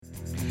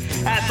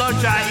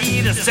lunch, I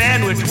eat a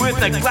sandwich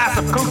with a glass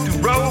of Coke to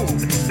roll.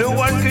 No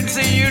one can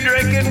see you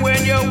drinking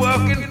when you're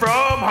working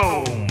from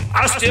home.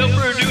 I still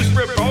produce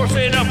reports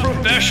in a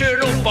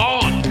professional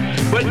font,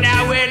 but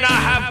now when I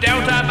have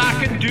downtime,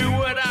 I can do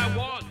what I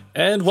want.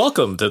 And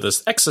welcome to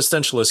this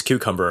Existentialist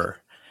Cucumber,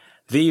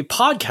 the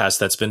podcast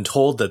that's been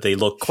told that they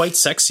look quite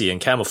sexy in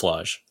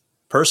camouflage.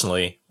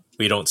 Personally,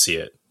 we don't see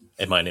it.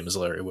 And my name is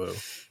Larry Wu.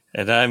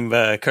 And I'm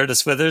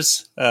Curtis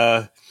Withers.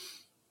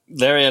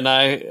 Larry and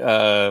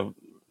I,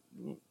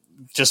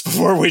 just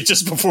before we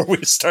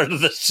started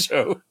the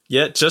show.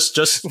 Yeah, just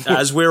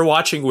as we're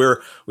watching,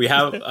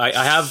 I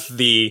have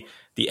the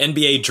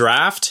NBA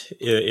draft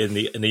in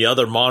the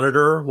other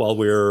monitor while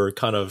we're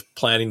kind of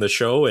planning the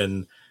show,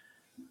 and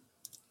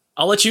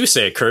I'll let you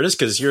say it, Curtis,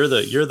 because you're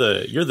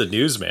the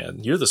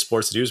newsman. You're the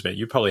sports newsman.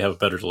 You probably have a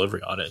better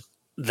delivery on it.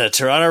 The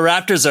Toronto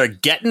Raptors are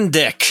getting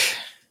Dick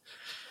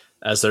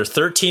as their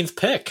 13th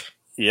pick.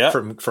 Yeah,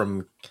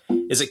 from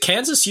is it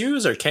Kansas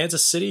U's or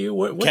Kansas City?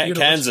 What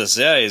Kansas?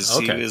 Yeah, he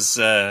was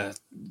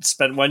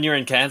spent 1 year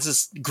in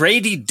Kansas.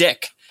 Grady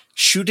Dick,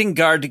 shooting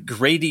guard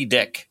Grady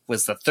Dick,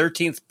 was the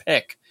 13th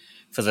pick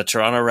for the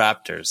Toronto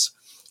Raptors.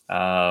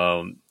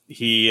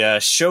 He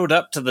showed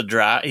up to the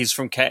draft. He's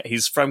from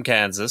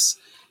Kansas.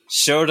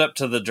 Showed up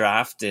to the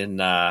draft in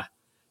a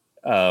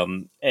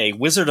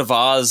Wizard of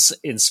Oz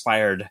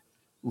inspired,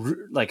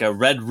 like a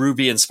red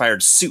ruby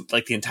inspired suit.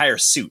 Like the entire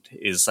suit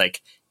is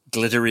like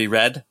glittery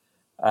red.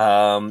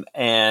 I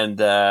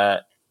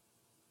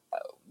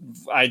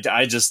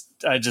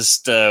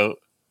just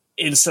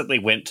instantly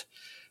went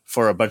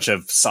for a bunch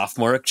of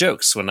sophomoric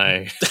jokes when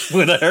I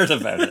heard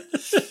about it.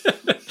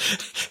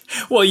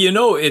 Well, you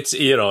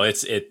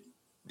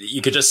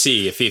could just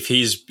see if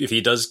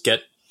he does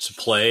get to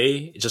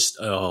play, just,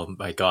 oh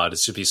my God, it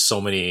should be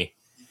so many,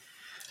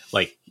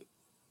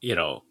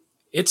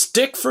 it's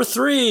Dick for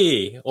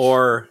three,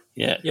 or,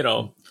 Dick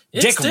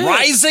Dick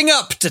rising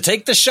up to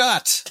take the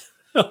shot.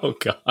 Oh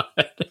God.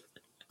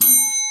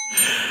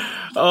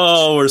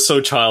 Oh, we're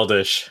so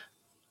childish.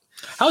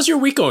 How's your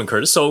week going,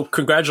 Curtis? So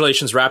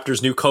congratulations,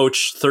 Raptors, new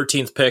coach,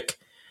 13th pick.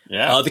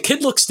 Yeah. The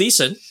kid looks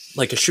decent,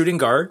 like a shooting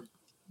guard.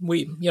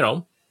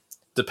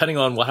 Depending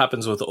on what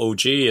happens with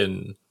OG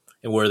and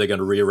where they're going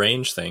to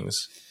rearrange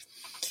things,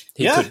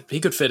 he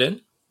could fit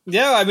in.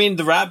 Yeah, I mean,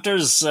 the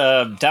Raptors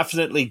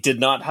definitely did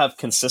not have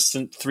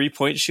consistent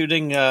 3-point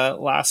shooting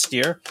last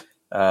year.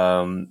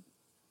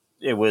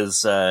 It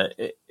was I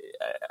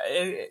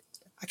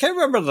can't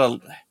remember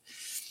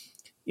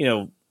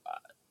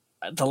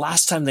the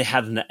last time they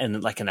had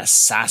an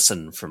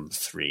assassin from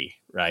three,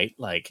 right?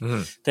 Like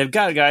they've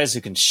got guys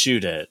who can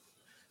shoot it,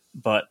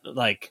 but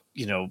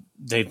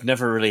they've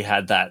never really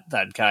had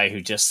that guy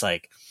who just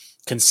like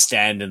can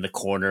stand in the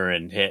corner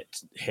and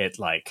hit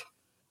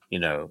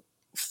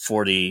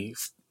 40%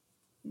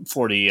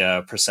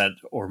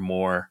 or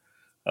more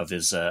of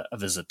his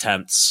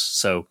attempts.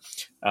 So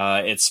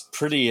it's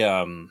pretty.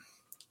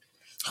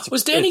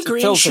 Was Danny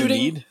Green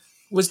shooting?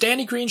 Was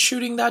Danny Green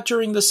shooting that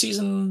during the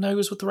season he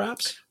was with the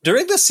Raps?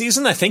 During the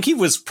season, I think he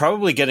was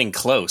probably getting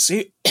close.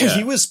 He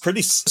was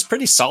pretty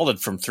solid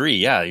from three.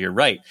 Yeah, you're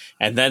right.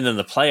 And then in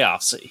the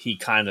playoffs, he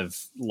kind of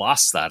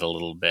lost that a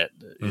little bit.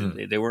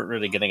 They weren't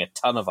really getting a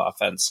ton of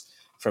offense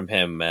from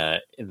him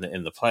in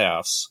the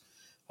playoffs.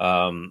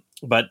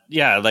 But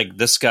yeah, like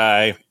this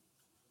guy.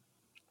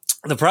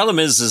 The problem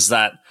is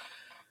that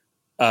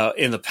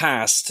in the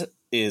past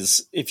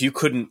is if you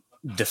couldn't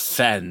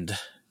defend,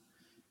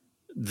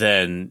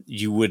 then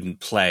you wouldn't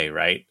play,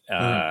 right?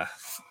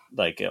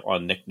 Like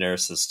on Nick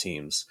Nurse's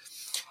teams.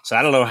 So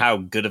I don't know how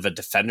good of a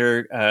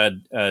defender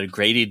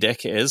Grady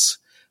Dick is,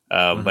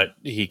 but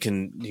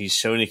he's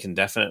shown he can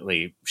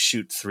definitely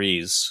shoot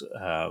threes.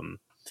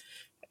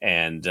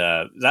 And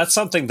that's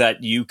something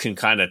that you can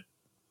kind of,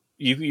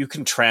 you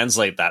can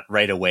translate that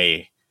right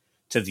away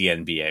to the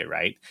NBA,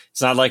 right?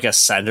 It's not like a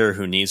center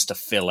who needs to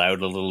fill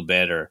out a little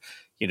bit or,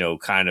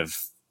 kind of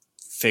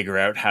figure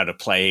out how to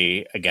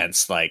play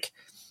against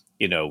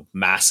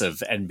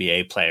massive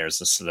NBA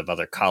players instead of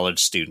other college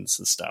students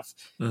and stuff.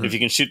 Mm-hmm. If you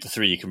can shoot the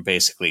three, you can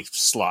basically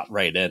slot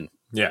right in.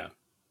 Yeah.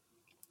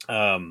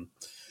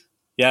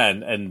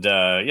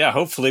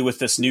 Hopefully with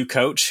this new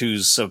coach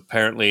who's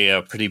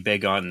apparently pretty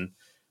big on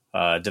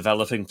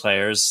developing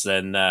players,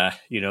 then,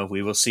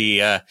 we will see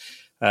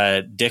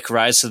Dick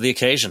rise to the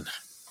occasion.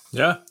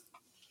 Yeah.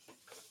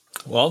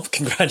 Well,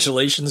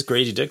 congratulations,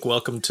 Grady Dick.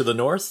 Welcome to the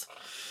North.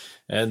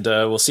 And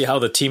we'll see how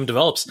the team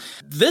develops.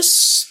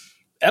 This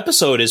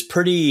episode is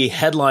pretty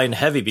headline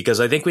heavy because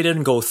I think we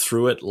didn't go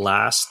through it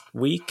last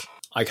week.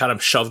 I kind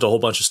of shoved a whole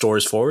bunch of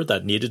stories forward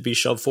that needed to be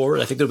shoved forward.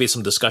 I think there'll be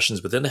some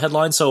discussions within the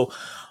headline. So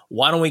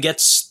why don't we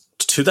get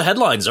to the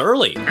headlines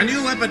early? A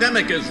new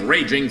epidemic is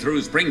raging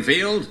through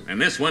Springfield,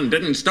 and this one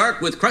didn't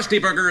start with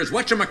Krusty Burger's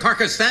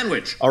Whatchamacarcus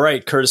sandwich. All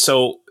right, Curtis.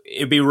 So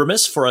it'd be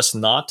remiss for us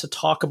not to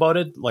talk about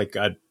it.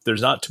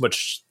 There's not too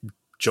much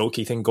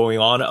jokey thing going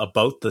on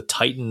about the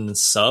Titan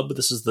sub.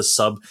 This is the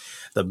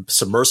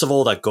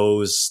submersible that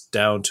goes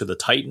down to the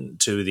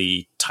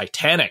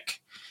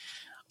Titanic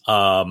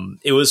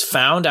It was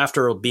found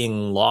after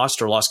being lost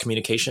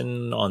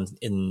communication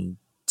in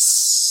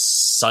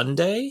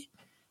Sunday.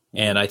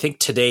 And I think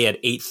today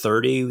at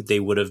 8:30, they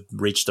would have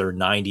reached their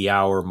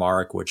 90-hour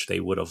mark, which they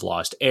would have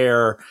lost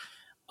air.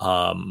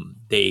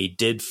 They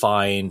did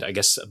find, I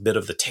guess, a bit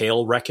of the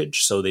tail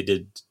wreckage. So they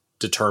did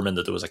determine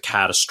that there was a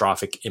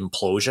catastrophic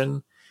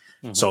implosion.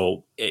 Mm-hmm.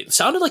 So it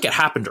sounded like it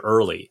happened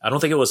early. I don't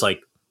think it was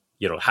like,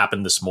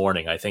 happened this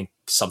morning. I think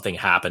something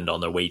happened on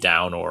their way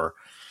down, or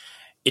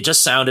it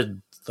just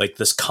sounded like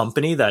this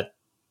company that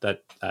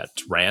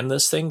ran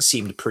this thing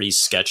seemed pretty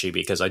sketchy,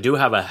 because I do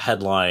have a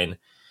headline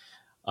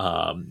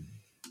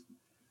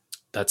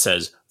that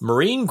says,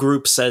 Marine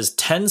Group says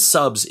 10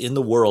 subs in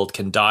the world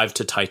can dive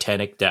to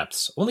Titanic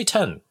depths. Only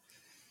 10.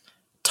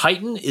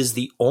 Titan is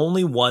the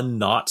only one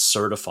not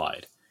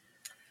certified.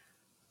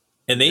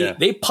 And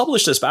they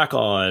published this back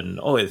on,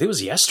 I think it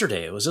was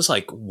yesterday. It was just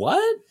like,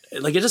 what?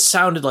 Like, it just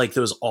sounded like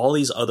there was all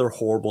these other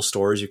horrible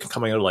stories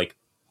coming out of, like,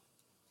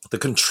 the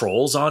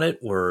controls on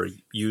it were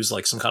used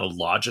like some kind of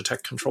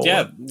Logitech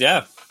controller.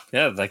 Yeah.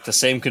 Like the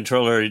same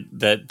controller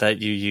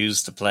that you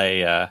use to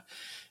play,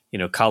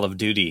 Call of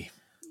Duty.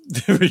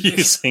 They were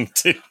using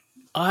too.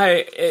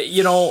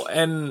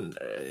 And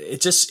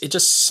it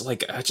just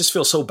like, I just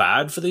feel so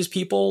bad for these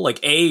people.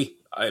 Like, this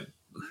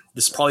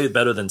is probably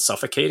better than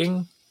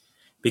suffocating,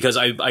 because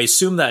I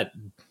assume that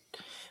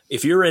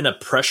if you're in a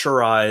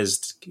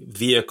pressurized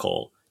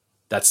vehicle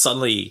that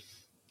suddenly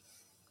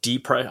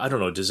I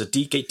don't know, does it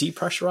get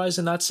depressurized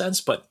in that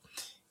sense? But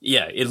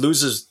yeah, it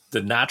loses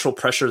the natural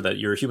pressure that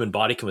your human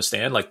body can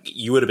withstand. Like,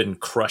 you would have been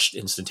crushed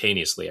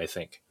instantaneously, I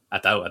think,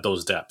 at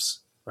those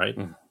depths, right?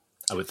 Mm.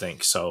 I would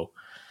think so.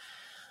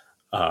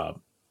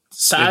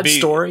 Sad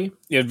story.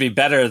 It would be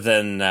better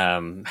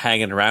than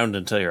hanging around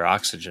until your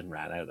oxygen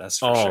ran out. That's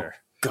for sure.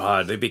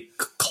 God, they'd be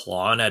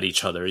clawing at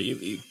each other.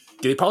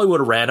 They probably would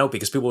have ran out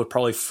because people were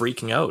probably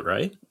freaking out,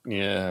 right?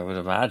 Yeah, I would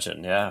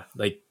imagine. Yeah,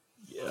 like.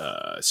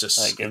 It's just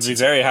like, it'd be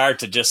very hard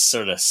to just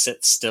sort of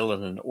sit still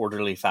in an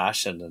orderly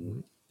fashion,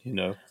 and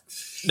Now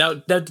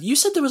you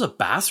said there was a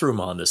bathroom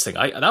on this thing.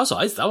 That's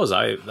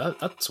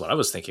what I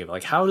was thinking.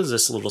 Like, how does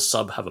this little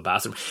sub have a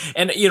bathroom?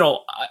 And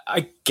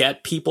I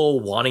get people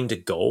wanting to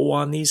go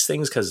on these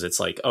things because it's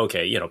like,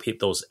 okay,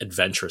 those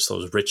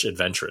rich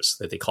adventurous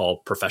that they call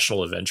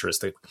professional adventurous,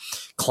 they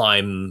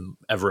climb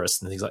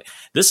Everest and things like.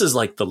 This is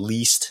like the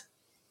least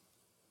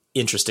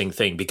interesting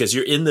thing, because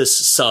you're in this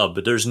sub,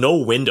 but there's no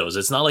windows.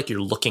 It's not like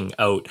you're looking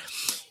out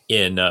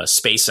in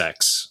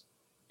SpaceX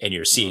and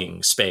you're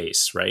seeing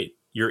space, right?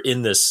 You're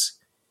in this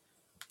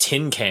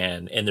tin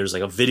can and there's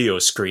like a video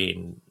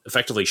screen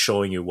effectively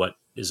showing you what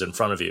is in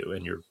front of you,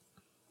 and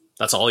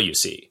that's all you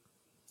see.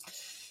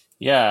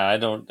 Yeah, I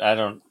don't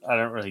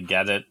really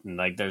get it. And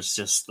like, there's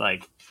just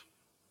like,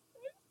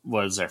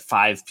 was there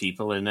 5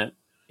 people in it?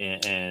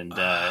 And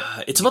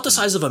it's about the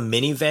size of a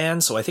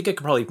minivan, so I think it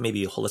could probably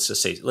let's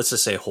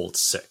just say hold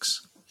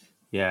 6.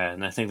 Yeah,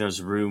 and I think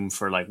there's room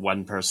for like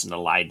one person to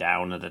lie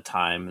down at a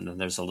time, and then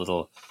there's a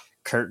little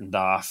curtained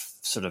off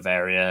sort of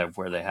area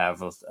where they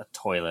have a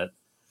toilet,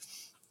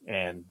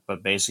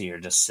 but basically you're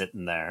just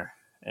sitting there,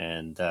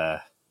 and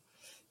I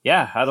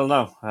don't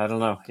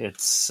know.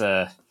 It's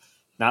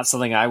not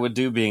something I would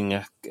do,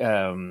 being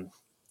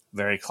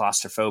very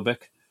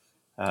claustrophobic,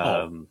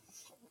 but.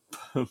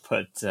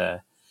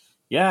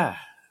 Yeah.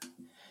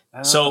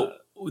 So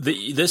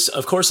this,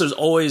 of course, there's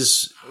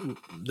always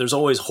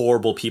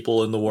horrible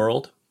people in the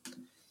world,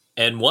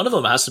 and one of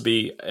them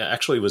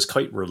was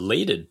quite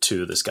related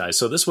to this guy.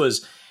 So this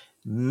was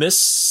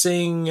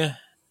missing.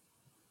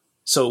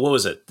 So what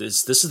was it?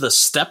 This is the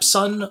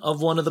stepson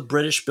of one of the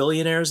British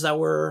billionaires that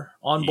were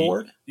on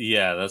board.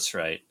 Yeah, that's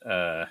right.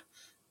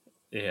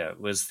 It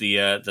was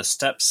the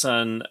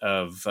stepson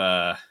of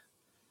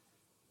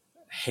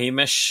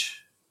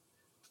Hamish.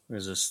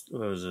 What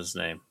was his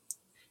name?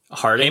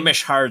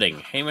 Hamish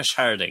Harding.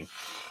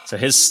 So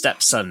his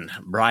stepson,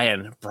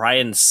 Brian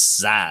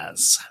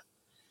Zaz,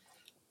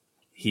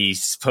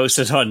 he's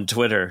posted on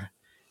Twitter,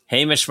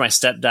 Hamish, my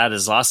stepdad,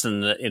 is lost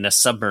in a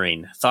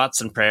submarine.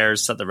 Thoughts and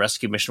prayers that the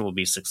rescue mission will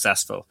be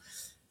successful.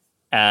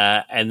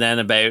 And then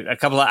about a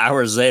couple of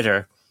hours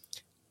later,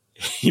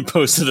 he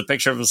posted a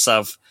picture of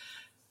himself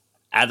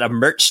at a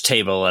merch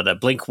table at a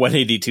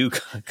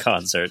Blink-182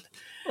 concert,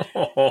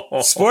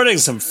 sporting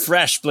some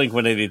fresh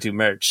Blink-182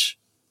 merch.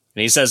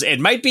 And he says, it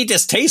might be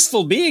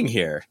distasteful being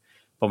here,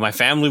 but my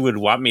family would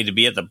want me to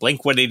be at the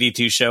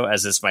Blink-182 show,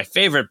 as it's my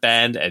favorite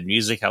band and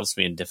music helps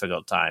me in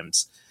difficult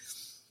times.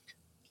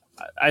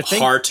 I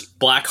think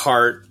Black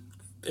Heart.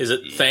 Is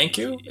it thank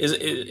you?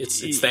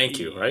 It's thank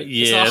you, right?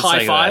 Yeah, it's not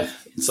high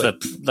five. It's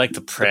like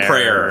the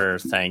prayer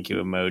thank you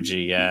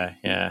emoji.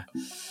 Yeah.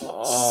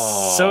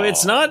 Oh. So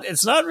it's not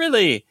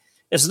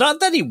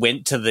that he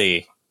went to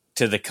the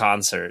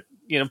concert.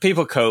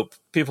 People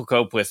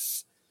cope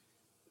with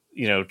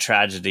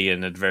tragedy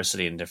and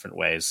adversity in different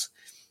ways.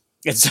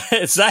 It's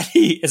that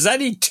he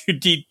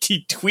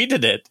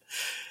tweeted it.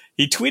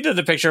 He tweeted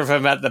a picture of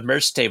him at the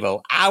merch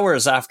table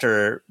hours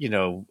after,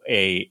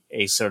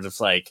 a sort of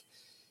like,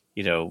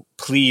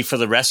 plea for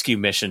the rescue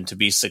mission to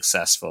be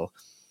successful.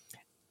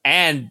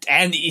 and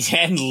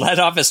led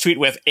off his tweet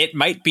with, "It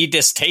might be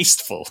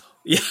distasteful."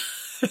 Yeah,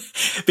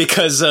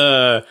 because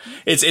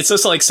it's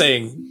just like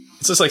saying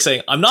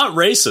I'm not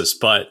racist,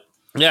 but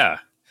yeah,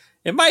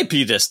 it might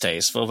be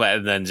distasteful, but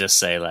and then just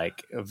say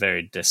like a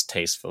very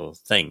distasteful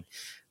thing.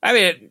 I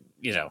mean,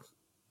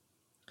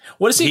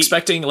 what is he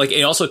expecting? Like,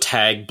 he also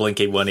tagged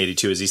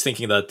Blink-182. Is he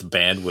thinking that the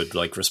band would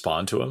like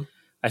respond to him?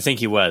 I think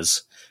he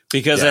was,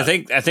 because I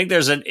think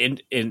there's an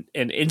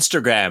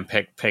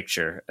Instagram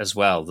picture as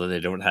well that they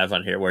don't have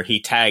on here, where he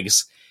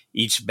tags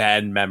each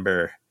band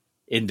member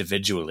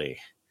individually,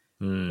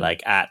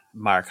 like at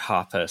Mark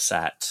Hoppus,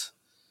 at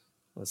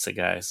what's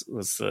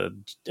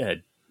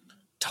the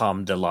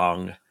Tom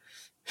DeLonge.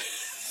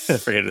 I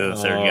forget who the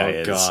third guy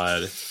is. Oh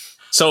God!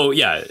 So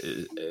yeah,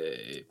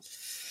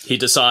 he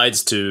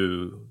decides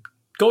to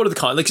go to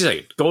the like you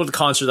say, go to the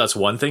concert. That's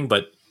one thing,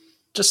 but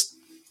just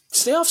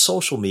stay off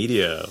social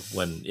media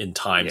when in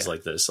times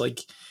like this.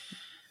 Like,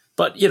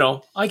 but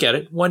I get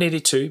it.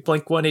 182,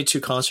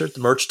 Blink-182 concert,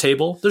 the merch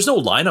table. There's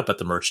no lineup at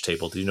the merch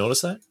table. Did you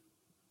notice that?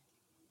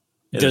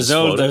 There's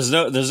no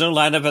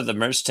lineup at the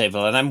merch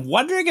table, and I'm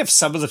wondering if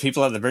some of the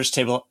people at the merch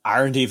table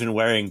aren't even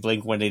wearing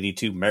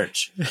Blink-182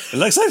 merch. It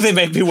looks like they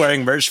might be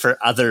wearing merch for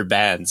other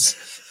bands.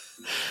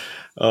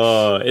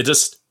 I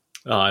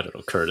don't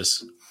know,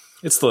 Curtis.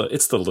 It's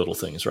the little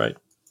things, right?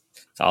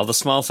 It's all the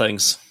small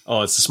things.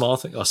 Oh, it's the small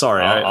thing. Oh,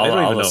 sorry, I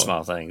don't even know.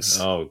 Small things.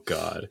 Oh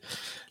God,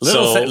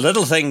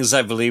 little things.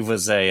 I believe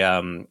was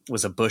a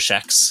Bush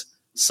X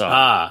song.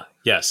 Ah,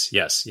 yes.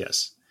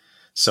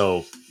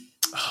 So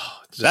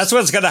that's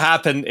what's going to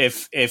happen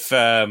if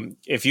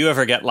you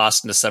ever get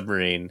lost in a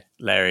submarine,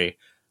 Larry.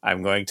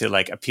 I'm going to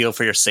like appeal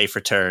for your safe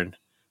return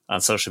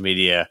on social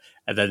media,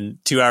 and then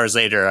 2 hours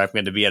later, I'm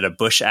going to be at a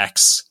Bush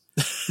X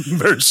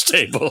merch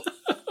table.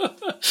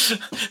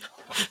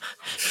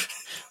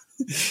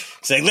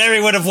 Saying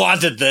Larry would have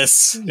wanted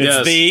this.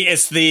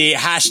 It's the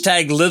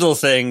hashtag little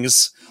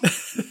things.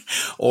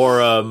 Or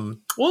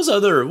what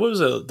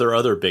was their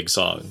other big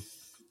song?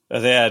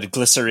 They had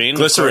Glycerine.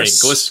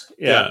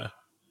 Yeah.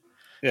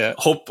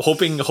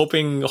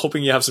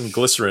 Hoping you have some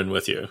glycerin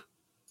with you.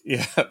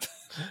 Yeah.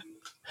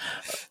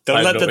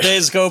 Don't let the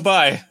days go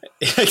by.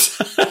 Hey,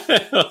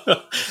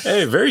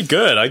 very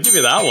good. I'll give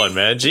you that one,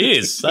 man.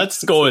 Jeez,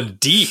 that's going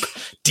deep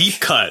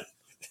cut.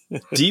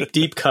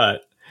 Deep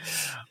cut.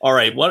 All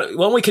right. Why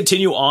don't we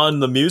continue on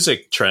the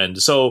music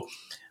trend? So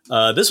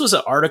this was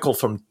an article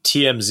from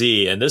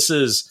TMZ, and this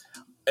is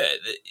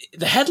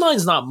the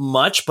headline's not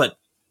much, but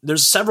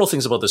there's several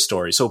things about this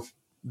story. So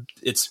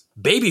it's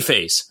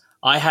Babyface.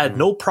 I had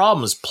no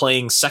problems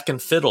playing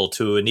second fiddle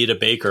to Anita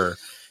Baker! !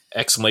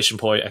 So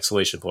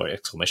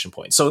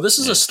this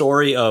is a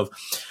story of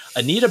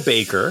Anita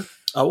Baker.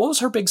 What was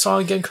her big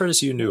song again,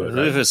 Curtis? You knew it,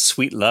 right? It was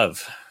Sweet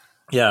Love.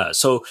 Yeah.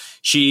 So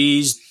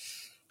she's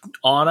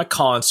on a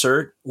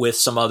concert with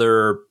some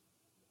other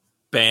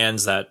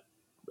bands that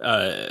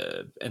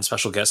and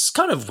special guests,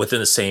 kind of within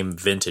the same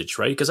vintage,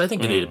 right? Because I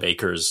think Anita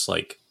Baker's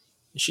like,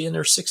 is she in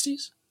her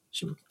 60s?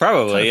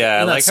 Probably,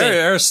 yeah. Like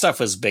her stuff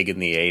was big in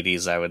the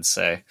 80s, I would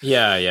say.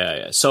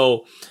 Yeah.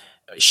 So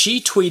she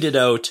tweeted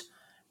out,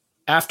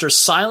 after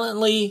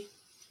silently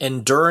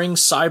enduring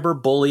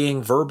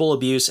cyberbullying, verbal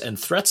abuse, and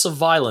threats of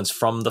violence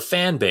from the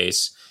fan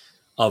base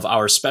of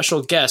our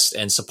special guest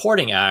and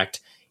supporting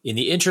act, in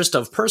the interest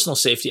of personal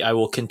safety, I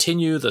will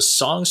continue the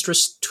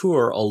songstress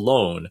tour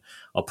alone.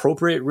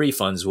 Appropriate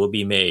refunds will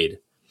be made.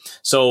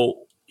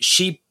 So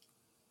she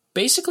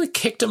basically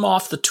kicked him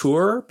off the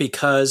tour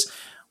because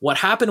what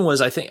happened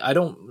was, I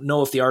don't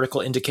know if the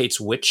article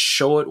indicates which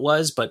show it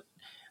was, but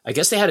I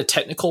guess they had a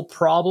technical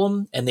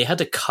problem and they had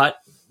to cut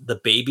the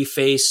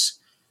Babyface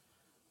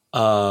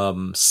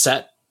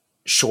set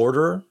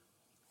shorter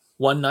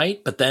one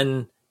night, but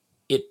then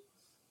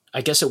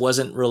I guess it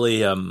wasn't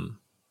really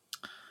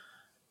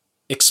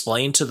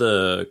explained to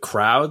the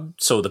crowd.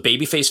 So the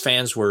Babyface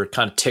fans were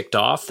kind of ticked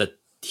off that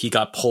he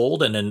got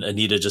pulled, and then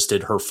Anita just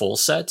did her full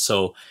set.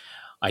 So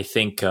I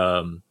think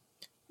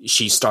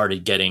she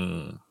started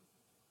getting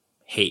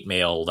hate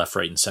mail left,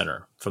 right, and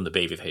center from the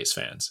Babyface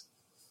fans.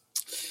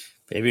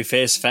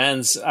 Babyface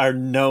fans are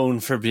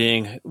known for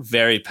being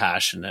very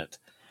passionate.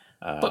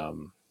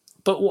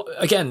 But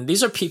again,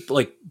 these are people,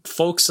 like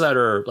folks that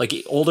are like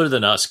older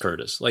than us,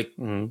 Curtis. Like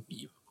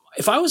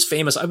if I was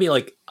famous, I'd be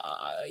like,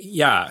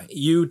 yeah,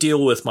 you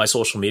deal with my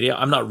social media.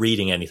 I'm not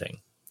reading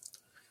anything.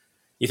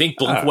 You think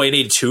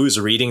Blink-182 is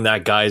reading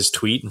that guy's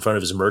tweet in front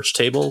of his merch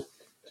table?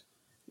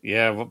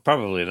 Yeah, well,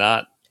 probably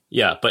not.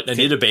 Yeah, but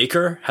Anita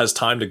Baker has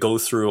time to go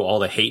through all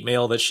the hate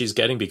mail that she's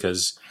getting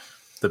because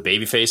the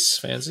Babyface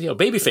fans,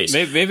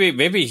 Babyface.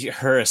 Maybe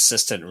her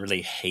assistant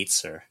really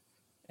hates her.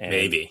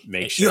 Maybe.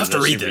 Make sure you have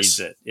to read this.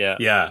 It.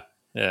 Yeah.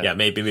 Yeah,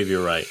 maybe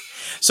you're right.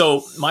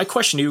 So my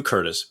question to you,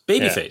 Curtis,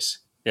 Babyface.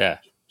 Yeah.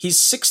 He's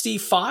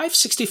 65,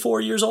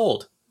 64 years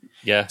old.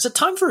 Yeah. Is it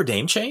time for a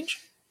name change?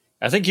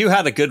 I think you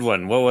had a good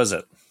one. What was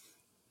it?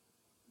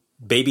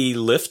 Baby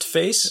lift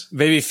face?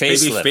 Baby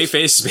facelift.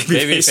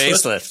 Baby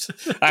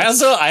facelift.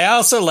 I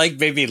also like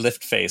baby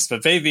lift face,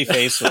 but baby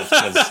facelift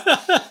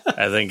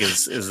I think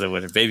is the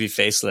winner. Baby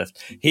facelift.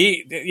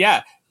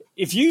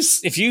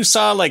 If you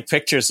saw like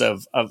pictures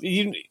of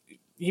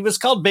he was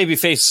called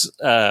Babyface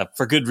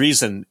for good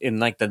reason in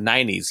like the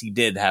 90s. He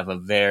did have a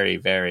very,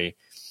 very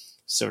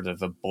sort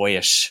of a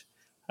boyish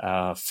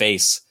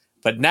face.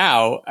 But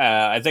now,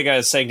 I think I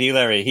was saying to you,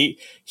 Larry,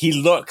 he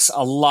looks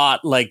a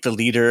lot like the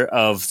leader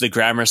of the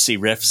Gramercy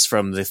Riffs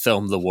from the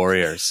film The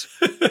Warriors.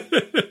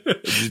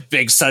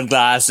 Big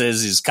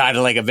sunglasses. He's kind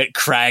of like a bit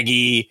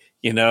craggy,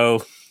 you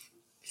know.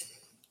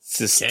 It's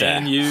just,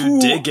 Can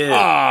you dig it?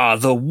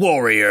 The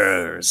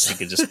Warriors. You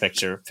could just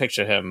picture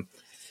him.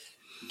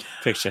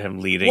 Picture him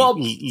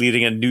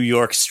leading a New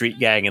York street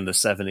gang in the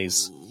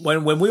 70s.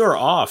 When we were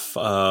off,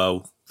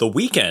 The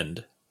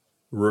Weeknd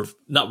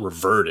not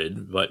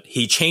reverted, but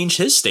he changed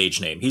his stage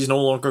name. He's no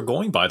longer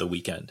going by The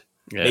Weeknd.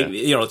 Yeah.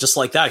 Maybe, just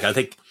like that. I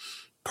think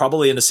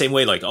probably in the same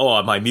way, like,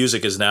 my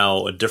music is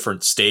now a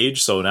different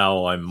stage, so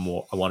now I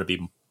want to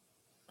be.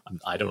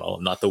 I don't know.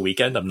 I'm not The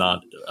Weeknd. I'm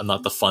not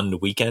the fun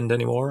Weeknd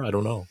anymore. I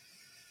don't know.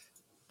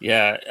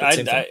 Yeah,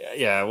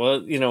 yeah.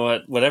 Well, you know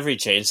what? Whatever he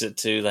changed it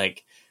to,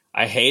 like,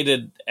 I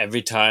hated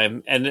every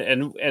time, and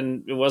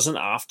it wasn't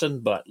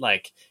often, but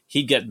like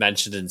he'd get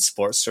mentioned in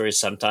sports stories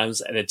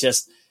sometimes, and it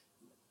just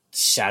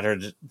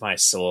shattered my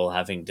soul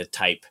having to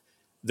type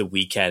The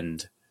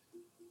Weeknd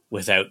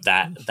without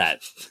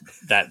that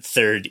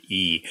third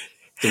E.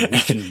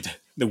 The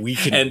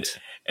Weeknd.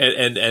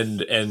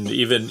 And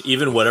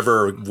even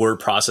whatever word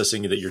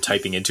processing that you're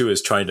typing into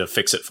is trying to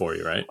fix it for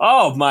you, right?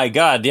 Oh my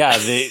God, yeah,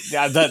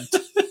 that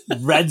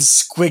red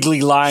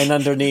squiggly line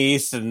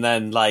underneath, and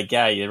then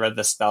you read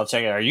the spell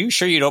check. Are you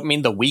sure you don't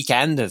mean The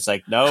Weekend? It's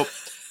like, nope.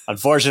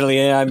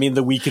 Unfortunately, I mean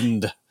The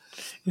Weeknd.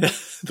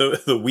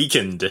 the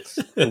Weekend.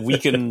 The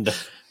Weeknd.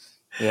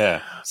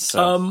 Yeah.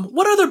 So.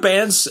 What other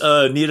bands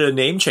need a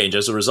name change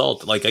as a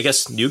result? Like, I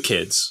guess New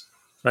Kids,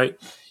 right?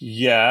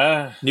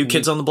 Yeah. New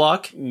Kids on the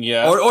Block?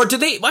 Yeah. Or did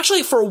they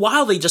actually for a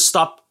while they just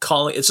stopped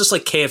calling it's just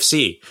like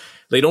KFC.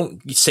 They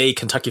don't say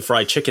Kentucky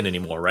Fried Chicken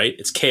anymore, right?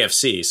 It's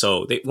KFC.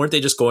 So weren't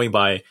they just going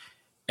by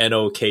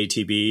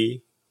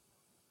NOKTB?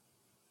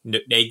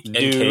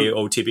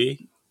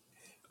 NKOTB?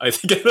 I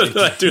think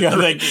I do.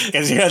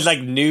 Because you had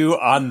like New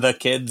on the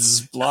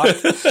Kids Block.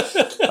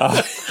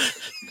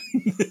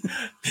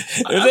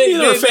 I'm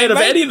neither a fan of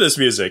any of this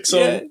music, so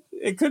yeah,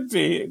 it could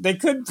be. They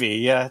could be.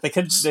 Yeah, they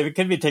could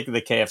be taking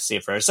the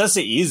KFC first. That's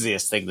the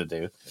easiest thing to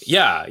do.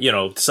 Yeah,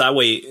 so that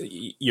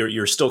way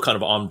you're still kind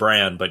of on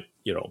brand, but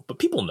but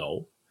people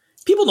know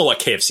what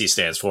KFC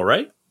stands for,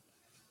 right?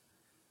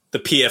 The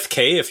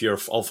PFK, if you're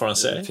all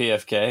Francais.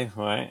 PFK,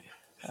 right?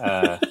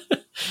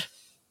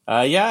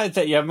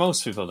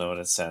 Most people know what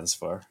it stands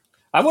for.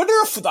 I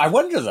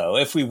wonder though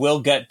if we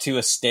will get to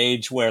a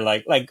stage where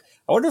like I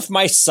wonder if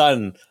my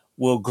son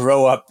will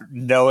grow up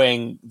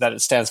knowing that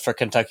it stands for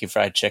Kentucky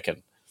Fried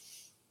Chicken.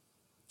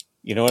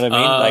 You know what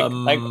I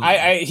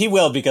mean? He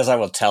will, because I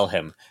will tell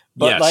him.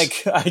 But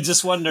yes. I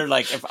just wonder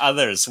if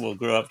others will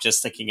grow up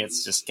just thinking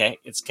it's just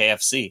it's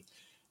KFC,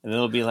 and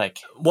it'll be like,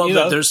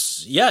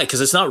 there's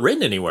because it's not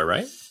written anywhere,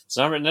 right? It's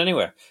not written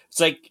anywhere. It's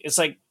like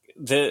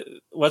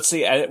what's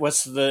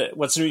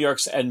New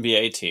York's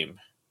NBA team?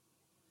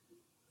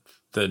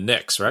 The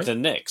Knicks, right? The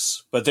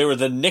Knicks, but they were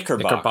the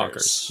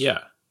Knickerbockers. Yeah.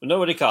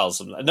 Nobody calls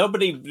them.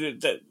 Nobody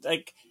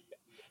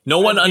no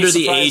one under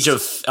the age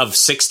of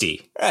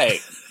 60.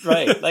 Right.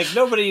 Like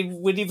nobody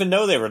would even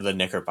know they were the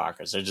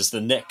Knickerbockers. They're just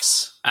the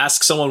Knicks.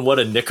 Ask someone what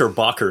a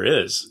Knickerbocker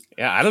is.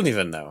 Yeah, I don't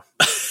even know.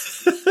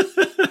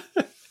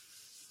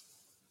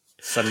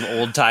 Some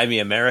old-timey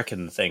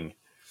American thing.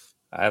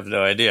 I have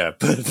no idea.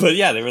 But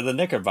yeah, they were the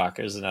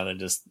Knickerbockers, and now they're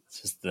just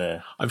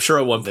the... I'm sure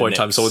at one point in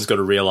time Knicks. someone's going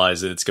to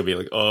realize it. It's going to be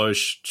like, oh,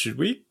 should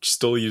we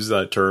still use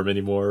that term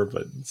anymore?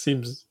 But it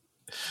seems...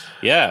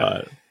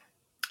 Yeah.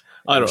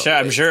 I don't know.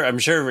 I'm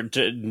sure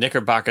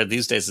Knickerbocker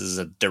these days is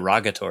a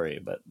derogatory,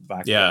 but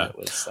back then it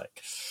was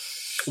like...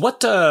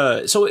 What?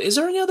 So, is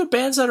there any other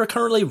bands that are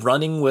currently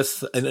running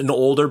with an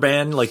older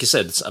band? Like you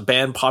said, it's a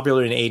band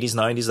popular in the 80s,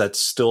 90s that's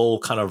still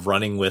kind of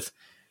running with,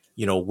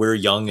 we're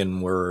young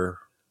and we're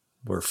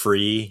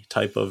free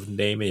type of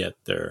name, yet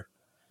they're...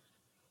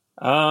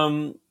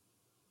 nothing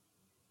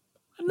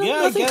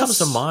comes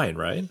to mind,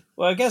 right?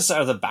 Well, I guess,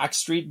 are the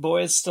Backstreet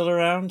Boys still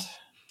around?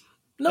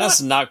 No,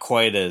 that's not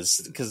quite as,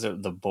 because they're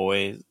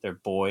boys,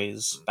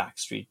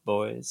 Backstreet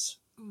Boys.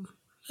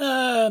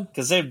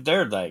 Because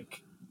they're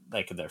like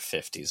in their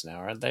 50s now,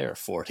 aren't they, or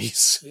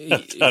 40s?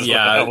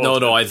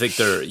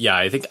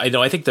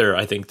 I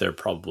think they're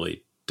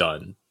probably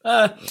done.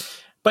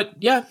 But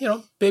yeah,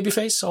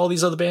 Babyface, all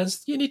these other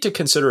bands, you need to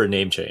consider a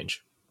name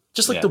change,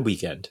 just like The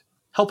Weeknd.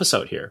 Help us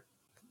out here.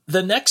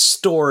 The next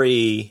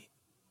story.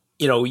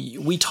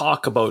 We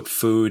talk about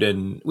food,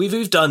 and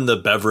we've done the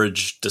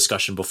beverage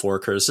discussion before,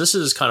 Curtis. This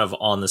is kind of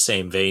on the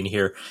same vein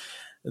here.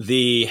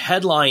 The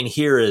headline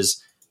here is,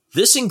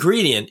 this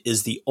ingredient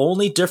is the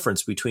only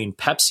difference between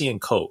Pepsi and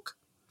Coke.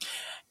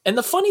 And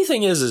the funny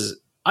thing is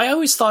I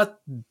always thought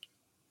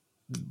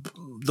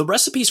the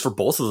recipes for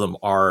both of them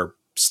are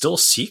still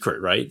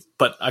secret, right?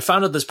 But I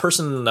found out this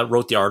person that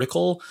wrote the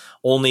article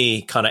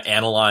only kind of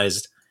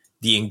analyzed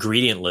the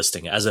ingredient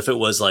listing as if it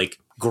was like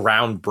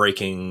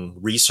groundbreaking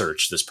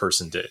research this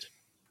person did,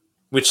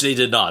 which they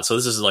did not. So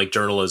this is like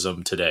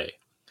journalism today,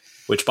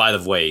 which, by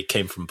the way,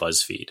 came from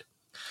BuzzFeed.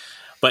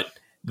 But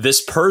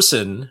this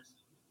person,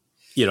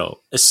 you know,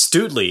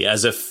 astutely,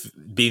 as if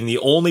being the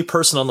only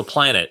person on the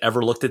planet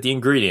ever looked at the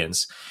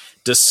ingredients,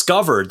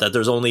 discovered that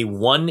there's only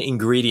one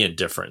ingredient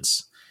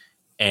difference,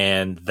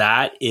 and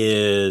that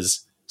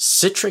is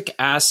citric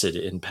acid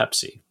in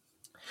Pepsi.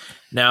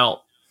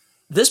 Now,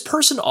 this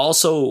person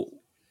also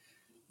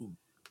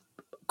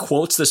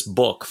quotes this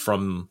book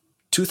from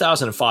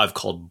 2005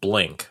 called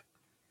Blink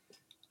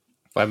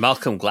by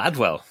Malcolm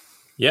Gladwell.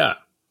 Yeah.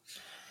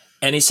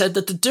 And he said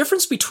that the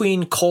difference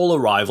between cola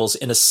rivals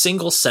in a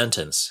single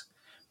sentence: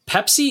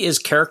 Pepsi is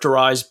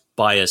characterized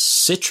by a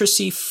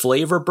citrusy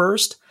flavor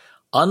burst,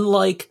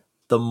 unlike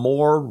the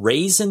more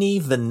raisiny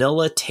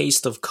vanilla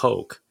taste of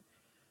Coke.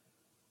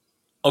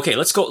 Okay,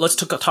 let's talk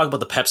about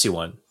the Pepsi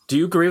one. Do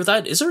you agree with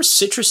that? Is there a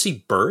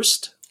citrusy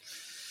burst?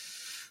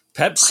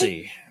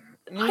 Pepsi.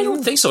 I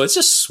don't think so. It's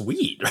just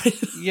sweet, right?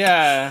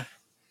 Yeah.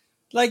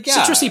 Like,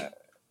 yeah. Citrusy.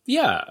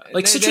 Yeah.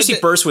 Like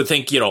citrusy burst would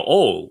think, you know,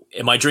 oh,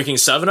 am I drinking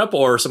 7-Up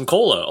or some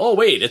cola? Oh,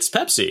 wait, it's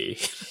Pepsi.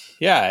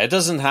 Yeah, it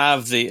doesn't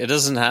have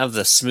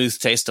the smooth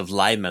taste of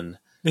lemon.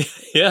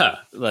 Yeah.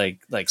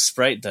 Like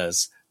Sprite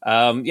does.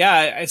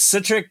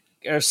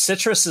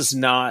 Citrus is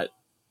not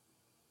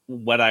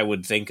what I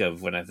would think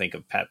of when I think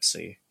of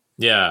Pepsi.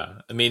 Yeah,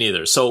 me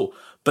neither. So,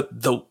 but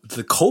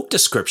the Coke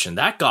description,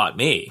 that got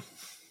me,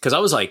 because I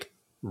was like,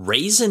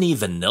 raisiny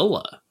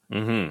vanilla.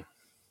 Mm-hmm.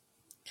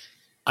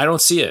 I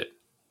don't see it.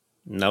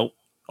 Nope.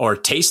 Or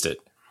taste it.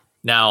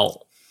 Now,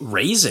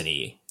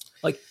 raisiny,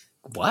 like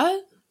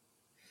what?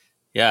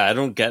 Yeah, I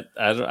don't get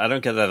that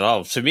at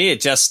all. To me, it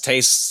just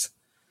tastes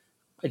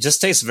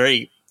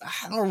very,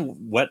 I don't know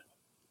what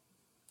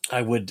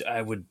I would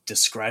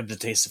describe the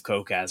taste of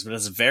Coke as, but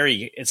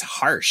it's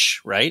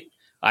harsh, right?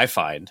 I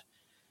find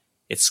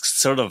it's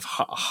sort of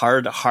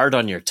hard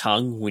on your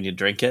tongue when you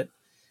drink it.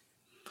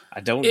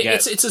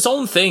 It's its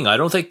own thing. I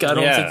don't think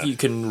you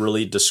can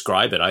really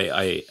describe it.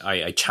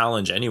 I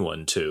challenge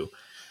anyone to,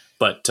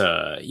 but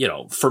you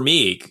know, for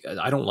me,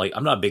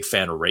 I'm not a big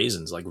fan of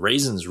raisins. Like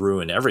raisins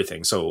ruin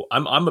everything. So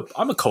I'm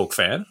a Coke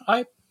fan.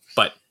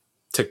 But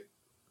to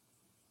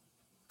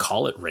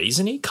call it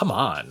raisiny, come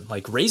on,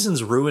 like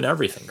raisins ruin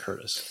everything,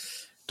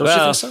 Curtis. Don't you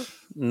think so?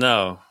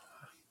 No,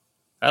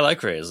 I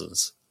like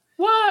raisins.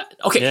 What?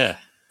 Okay, yeah.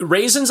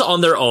 Raisins on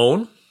their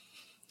own,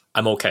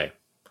 I'm okay.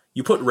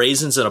 You put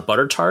raisins in a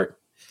butter tart,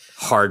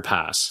 hard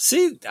pass.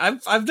 See,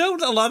 I've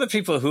known a lot of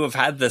people who have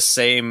had the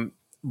same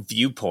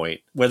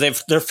viewpoint where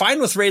they're fine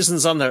with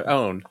raisins on their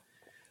own,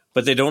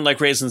 but they don't like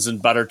raisins in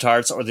butter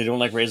tarts, or they don't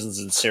like raisins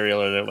in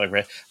cereal, or they don't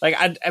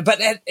but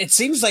it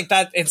seems like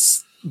that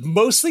it's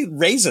mostly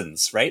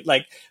raisins, right?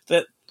 Like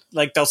that.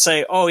 Like they'll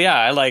say, "Oh yeah,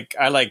 I like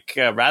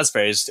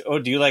raspberries." Oh,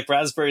 do you like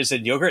raspberries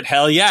in yogurt?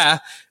 Hell yeah!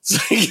 So,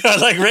 I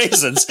like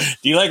raisins.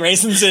 Do you like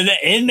raisins in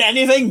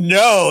anything?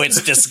 No,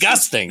 it's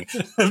disgusting.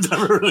 I've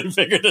never really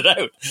figured it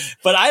out,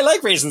 but I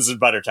like raisins in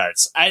butter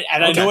tarts.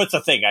 I know it's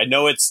a thing. I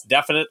know it's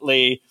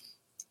definitely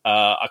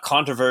a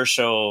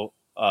controversial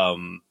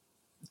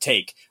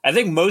take. I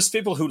think most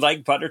people who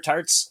like butter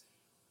tarts,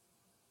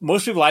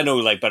 most people I know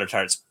who like butter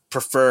tarts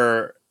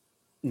prefer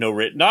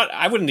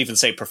I wouldn't even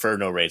say prefer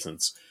no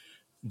raisins.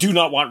 Do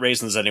not want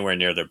raisins anywhere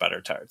near their butter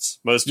tarts.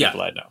 Most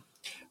people I know,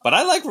 but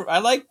I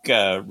like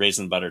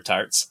raisin butter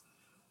tarts.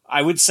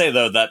 I would say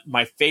though that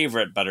my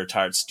favorite butter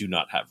tarts do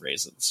not have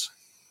raisins.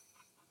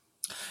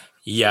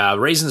 Yeah,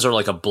 raisins are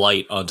like a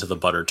blight onto the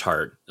butter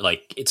tart.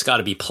 Like it's got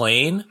to be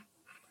plain,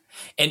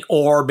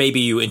 or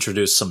maybe you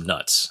introduce some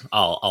nuts.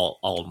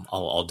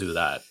 I'll do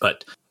that.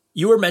 But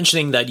you were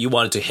mentioning that you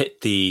wanted to hit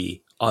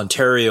the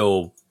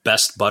Ontario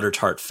Best Butter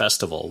Tart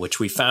Festival, which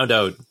we found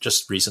out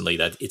just recently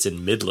that it's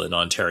in Midland,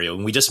 Ontario,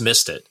 and we just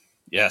missed it.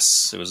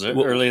 Yes, it was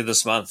earlier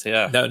this month.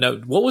 Yeah. Now,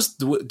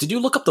 did you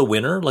look up the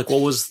winner? Like,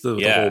 what was the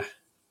whole?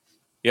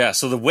 Yeah.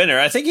 So the winner,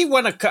 I think he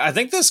won I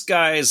think this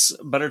guy's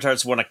butter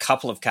tarts won a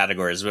couple of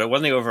categories, but it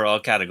won the overall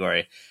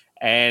category.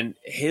 And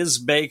his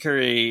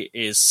bakery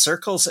is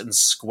Circles and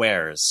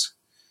Squares,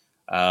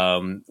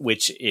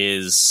 which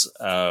is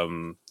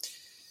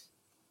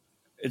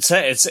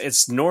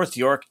It's North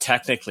York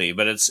technically,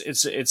 but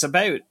it's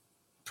about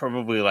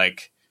probably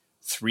like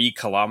 3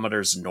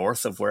 kilometers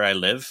north of where I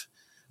live.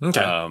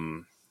 Okay.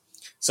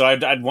 So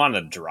I'd want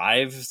to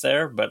drive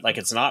there, but like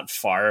it's not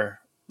far.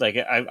 Like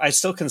I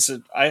still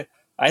consider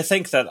I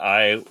think that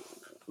I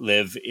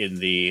live in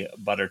the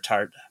butter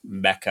tart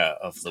mecca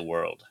of the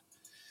world.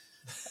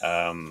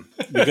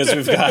 Because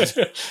there's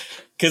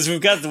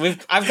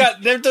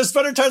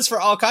butter tarts for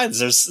all kinds.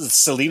 There's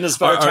Selena's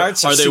butter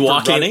tarts. Are they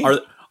walking?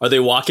 Are they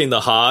walking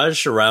the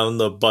Hajj around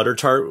the butter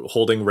tart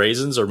holding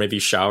raisins, or maybe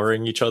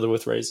showering each other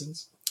with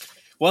raisins?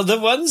 Well, the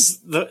ones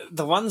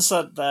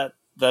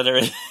that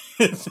are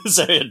this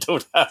area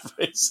don't have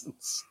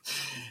raisins.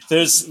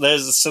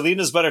 There's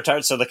Selena's butter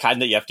tarts are the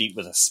kind that you have to eat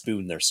with a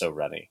spoon. They're so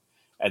runny.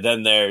 And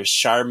then there's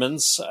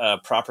Charmin's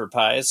proper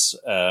pies.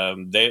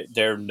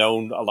 They're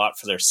known a lot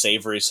for their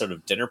savory sort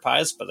of dinner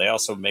pies, but they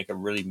also make a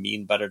really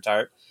mean butter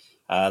tart.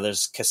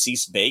 There's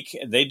Cassis Bake.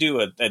 They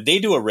do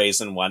a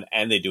raisin one,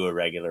 and they do a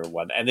regular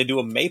one, and they do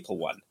a maple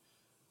one,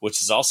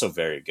 which is also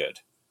very good.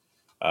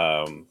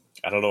 I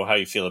don't know how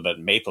you feel about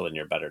maple in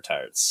your butter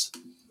tarts,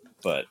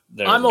 but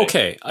I'm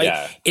okay.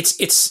 Yeah, it's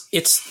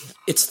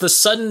the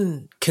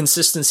sudden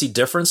consistency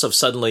difference of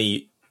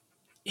suddenly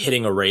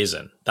hitting a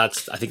raisin. I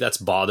think that's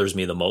bothers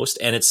me the most.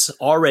 And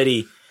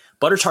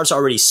butter tart's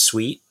already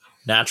sweet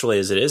naturally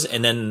as it is,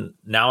 and then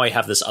now I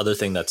have this other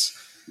thing that's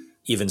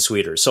even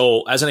sweeter.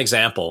 So as an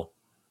example,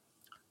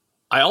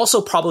 I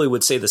also probably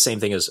would say the same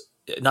thing as,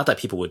 not that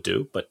people would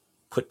do, but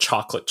put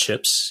chocolate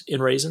chips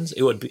in raisins.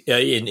 It would be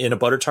in a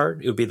butter tart.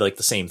 It would be like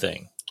the same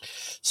thing.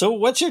 So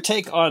what's your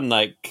take on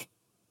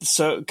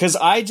because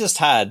I just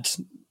had,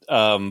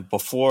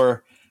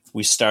 before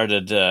we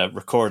started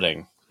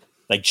recording,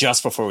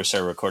 just before we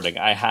started recording,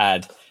 I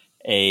had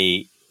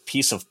a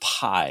piece of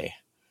pie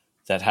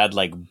that had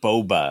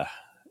boba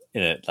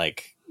in it,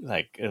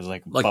 it was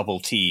like bubble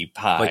tea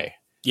pie.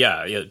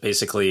 Yeah,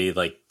 basically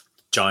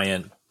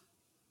giant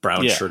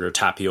brown sugar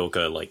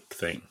tapioca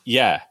thing.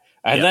 Yeah.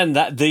 And then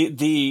that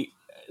the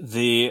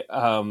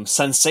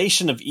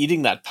sensation of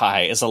eating that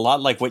pie is a lot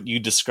like what you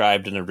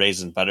described in a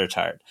raisin butter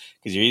tart,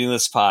 because you're eating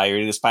this pie,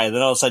 and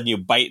then all of a sudden you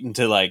bite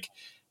into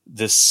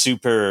this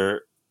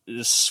super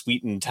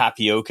sweetened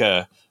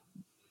tapioca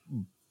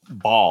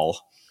ball.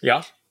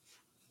 Yeah.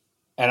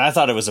 And I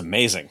thought it was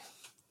amazing.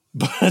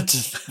 But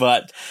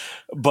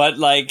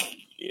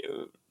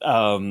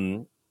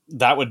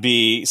that would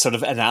be sort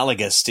of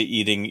analogous to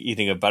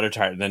eating a butter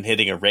tart and then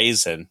hitting a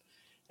raisin,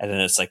 and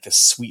then it's this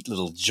sweet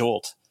little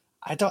jolt.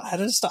 I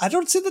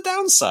don't see the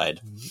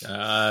downside.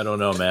 I don't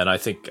know, man. I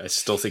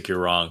still think you're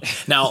wrong.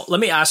 Now, let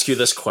me ask you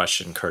this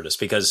question, Curtis,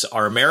 because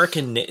our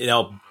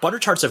butter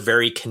tart's a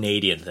very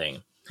Canadian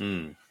thing.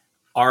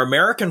 Our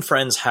American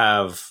friends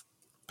have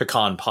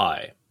pecan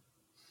pie.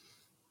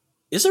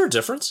 Is there a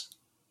difference?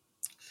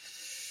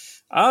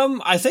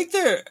 I think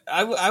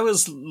I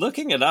was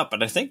looking it up,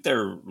 and I think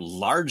they're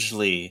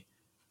largely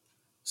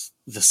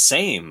the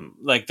same.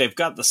 They've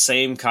got the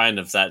same kind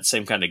of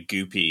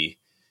goopy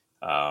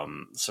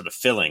sort of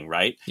filling,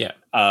 right? Yeah.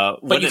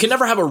 But you can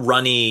never have a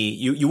runny.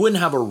 You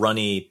wouldn't have a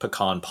runny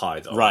pecan pie,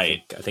 though.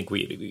 Right. I think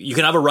you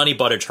can have a runny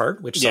butter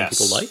tart, which some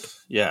people like.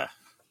 Yeah.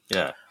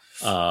 Yeah.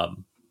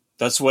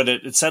 That's what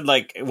it said.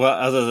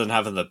 Other than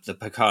having the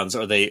pecans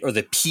or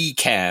the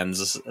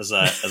pecans, as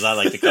I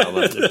like to call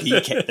them,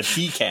 the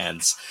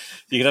pecans.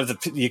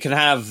 You can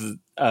have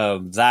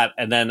that,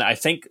 and then I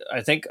think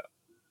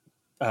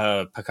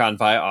pecan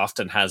pie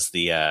often has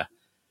the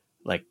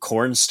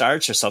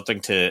cornstarch or something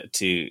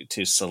to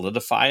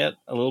solidify it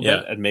a little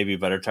bit, and maybe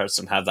butter tarts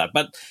don't have that.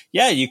 But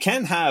yeah, you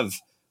can have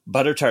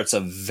butter tarts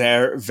of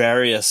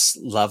various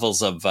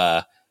levels of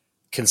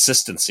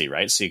consistency,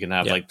 right? So you can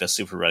have the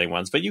super runny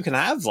ones, but you can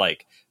have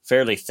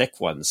fairly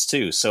thick ones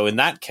too. So in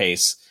that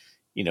case,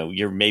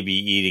 you're maybe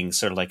eating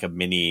sort of like a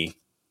mini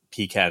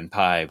pecan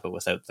pie, but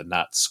without the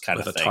nuts kind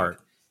of thing.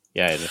 Tart.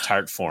 Yeah, in a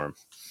tart form.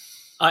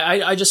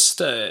 I just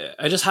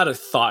had a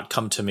thought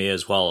come to me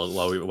as well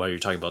while you're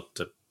talking about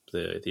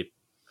the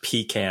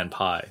pecan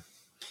pie.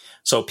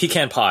 So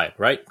pecan pie,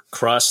 right?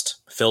 Crust,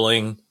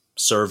 filling,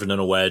 served in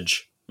a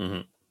wedge,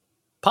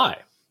 pie.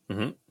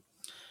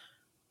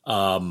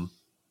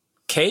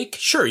 Cake,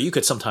 sure, you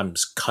could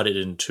sometimes cut it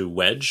into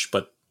wedge,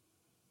 but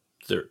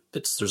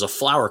there's a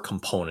flour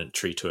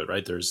componentry to it,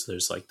 right? There's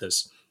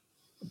this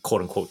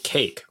quote unquote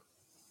cake,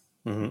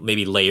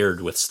 maybe layered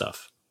with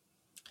stuff.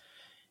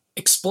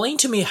 Explain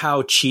to me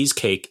how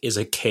cheesecake is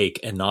a cake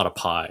and not a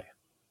pie.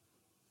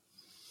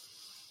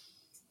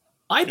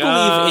 I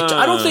believe it.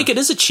 I don't think it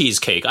is a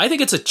cheesecake. I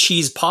think it's a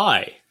cheese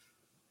pie.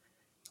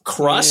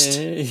 Crust,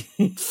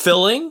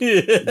 filling,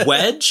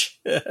 wedge.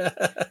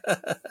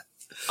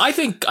 I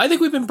think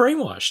we've been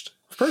brainwashed.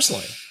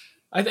 Personally,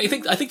 I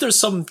think there's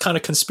some kind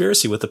of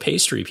conspiracy with the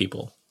pastry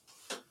people.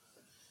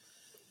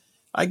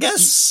 I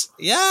guess,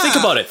 yeah.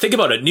 Think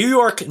about it. New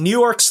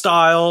York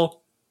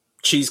style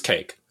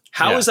cheesecake.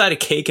 How is that a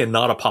cake and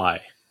not a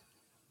pie?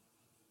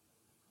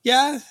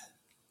 Yeah,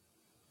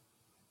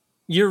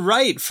 you're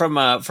right. From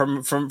a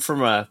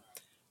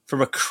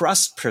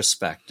crust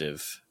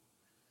perspective,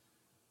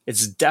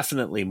 it's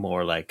definitely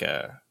more like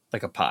a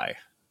pie.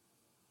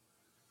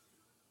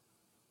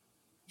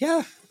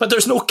 Yeah, but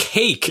there's no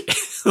cake.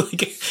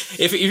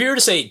 If you were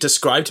to say,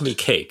 describe to me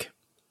cake,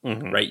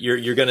 right?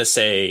 You're gonna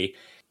say,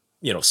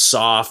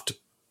 soft,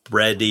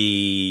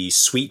 bready,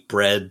 sweet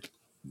bread,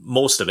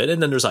 most of it,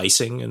 and then there's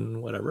icing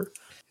and whatever.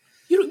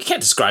 You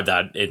can't describe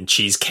that in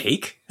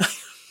cheesecake.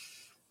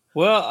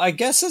 Well, I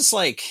guess it's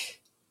like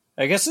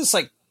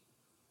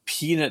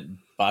peanut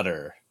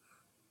butter,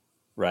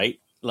 right?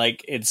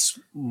 It's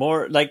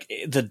more like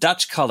the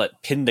Dutch call it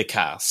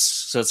pindakaas,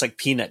 so it's like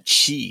peanut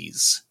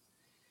cheese.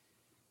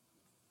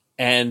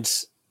 And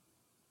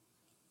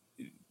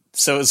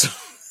So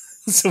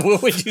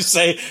what would you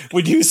say?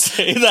 Would you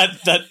say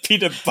that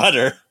peanut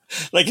butter?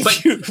 Like,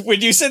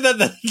 would you say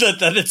that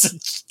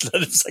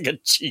it's like a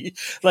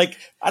cheese? Like,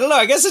 I don't know.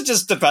 I guess it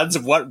just depends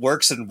on what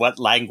works in what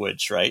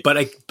language, right?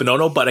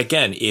 But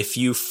again, if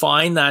you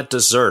find that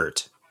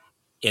dessert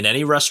in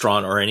any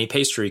restaurant or any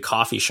pastry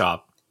coffee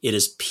shop, it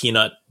is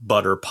peanut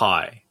butter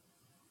pie.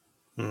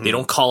 Mm-hmm. They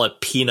don't call it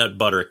peanut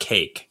butter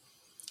cake.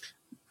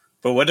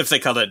 But what if they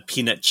call it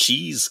peanut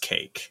cheese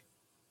cake?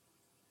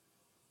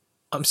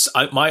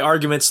 My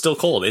argument's still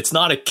cold. It's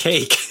not a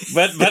cake.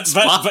 But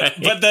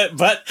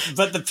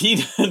the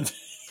peanut,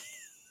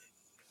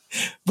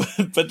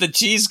 but the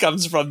cheese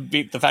comes from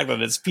the fact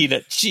that it's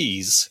peanut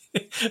cheese.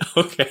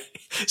 Okay,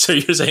 so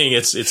you're saying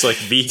it's like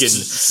vegan?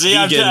 It's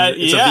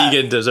a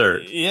vegan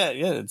dessert. Yeah,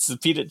 it's the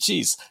peanut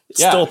cheese. It's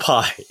still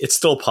pie. It's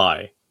still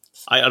pie.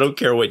 I don't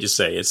care what you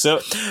say. It's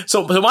so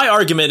my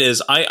argument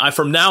is I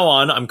from now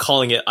on I'm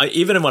calling it,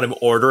 even when I'm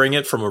ordering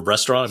it from a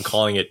restaurant, I'm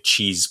calling it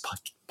cheese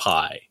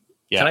pie.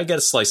 Yeah. Can I get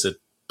a slice of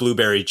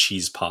blueberry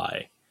cheese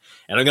pie?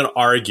 And I'm going to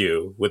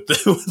argue with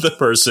the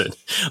person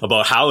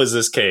about how is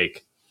this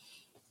cake.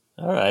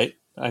 All right,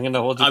 I'm going to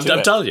hold you to it.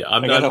 I'm telling you,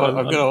 I'm going to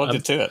hold you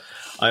to it.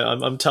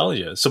 I'm telling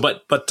you. So,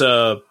 but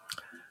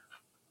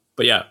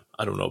yeah,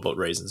 I don't know about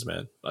raisins,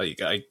 man.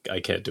 I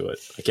can't do it.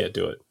 I can't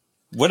do it.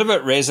 What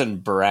about Raisin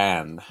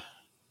Bran?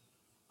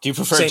 Do you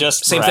prefer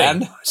same bran?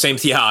 Thing. Same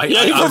thing. Yeah,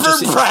 you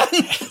prefer bran?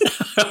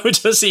 I would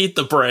just eat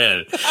the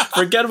bran.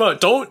 Forget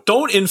about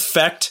don't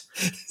infect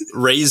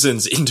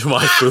raisins into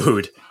my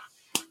food.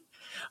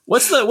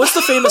 What's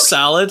the famous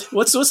salad?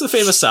 What's the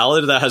famous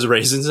salad that has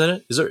raisins in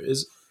it?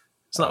 It's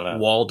not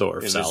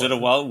Waldorf salad. Is it a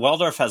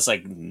Waldorf has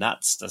like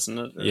nuts, doesn't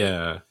it? Or?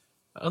 Yeah.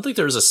 I don't think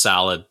there's a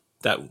salad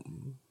that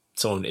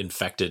someone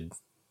infected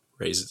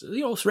raisins.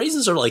 You know,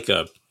 raisins are like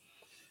a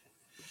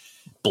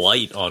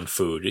blight on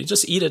food. You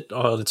just eat it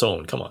on its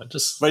own. Come on,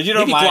 but you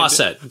don't maybe mind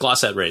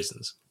glacette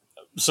raisins.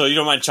 So you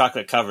don't mind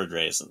chocolate covered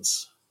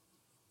raisins?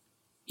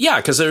 Yeah,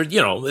 because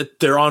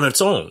they're on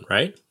its own,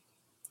 right?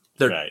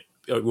 Right.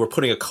 We're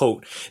putting a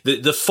coat.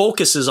 The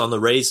focus is on the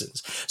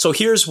raisins. So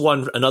here's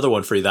another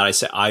one for you that I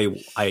say I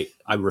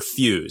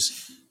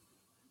refuse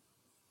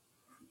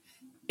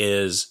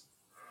is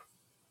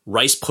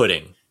rice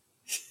pudding.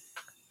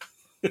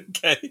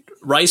 Okay.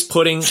 Rice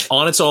pudding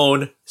on its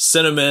own,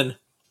 cinnamon,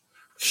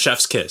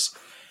 chef's kiss.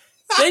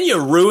 Then you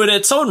ruin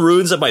it. Someone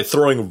ruins it by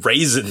throwing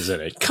raisins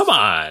in it. Come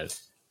on.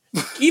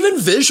 Even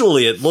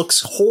visually, it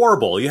looks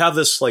horrible. You have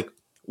this like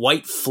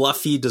white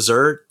fluffy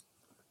dessert.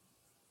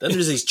 Then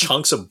there's these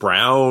chunks of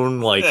brown,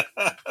 like,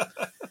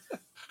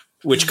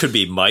 which could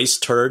be mice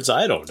turds.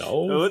 I don't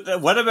know.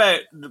 What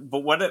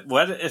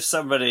if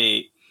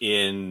somebody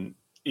in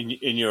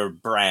your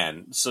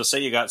bran? So say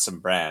you got some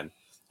bran,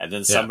 and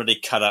then somebody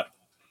cut up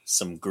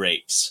some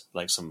grapes,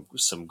 like some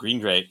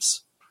green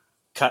grapes,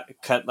 cut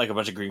like a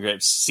bunch of green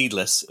grapes,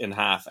 seedless, in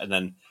half, and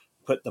then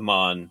put them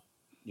on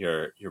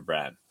your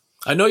bran.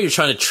 I know you're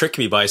trying to trick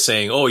me by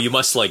saying, "Oh, you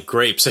must like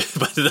grapes,"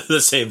 but they're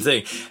the same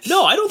thing.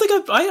 No, I don't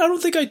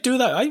think I do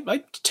that.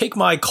 I take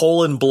my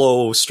colon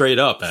blow straight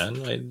up,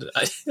 man.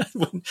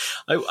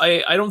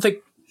 I don't think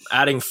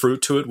adding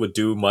fruit to it would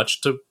do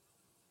much to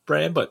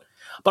bran, but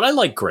I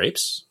like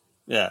grapes.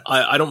 Yeah,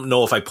 I don't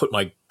know if I put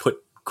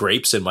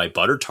grapes in my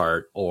butter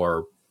tart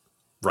or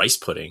rice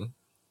pudding.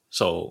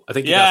 So I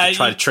think you have to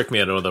try to trick me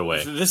another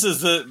way. This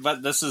is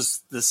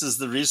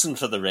the reason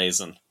for the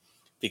raisin,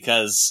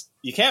 because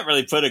you can't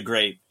really put a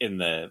grape in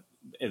the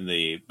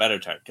butter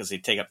tart because they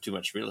take up too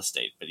much real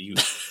estate. But you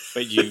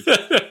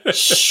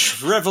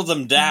shrivel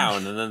them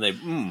down, and then they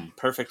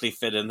perfectly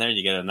fit in there.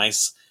 You get a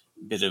nice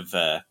bit of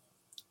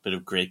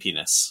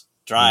grapiness,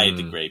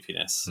 dried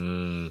grapiness.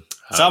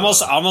 It's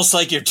almost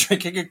like you're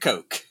drinking a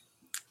Coke.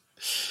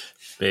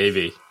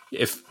 Maybe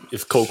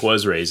if Coke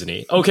was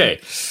raisiny. Okay,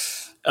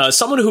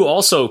 someone who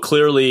also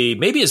clearly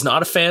maybe is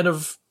not a fan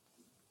of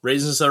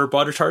raisins that are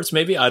butter tarts.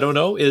 Maybe, I don't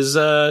know. Is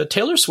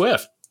Taylor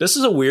Swift. This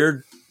is a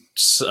weird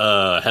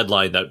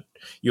headline that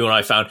you and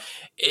I found.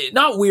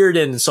 Not weird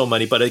in so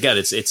many, but again,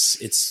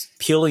 it's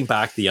peeling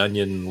back the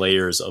onion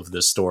layers of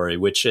this story,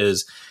 which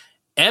is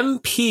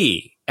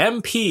MP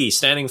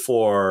standing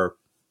for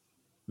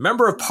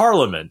Member of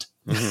Parliament,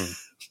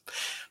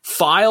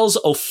 files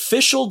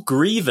official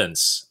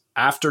grievance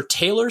after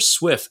Taylor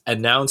Swift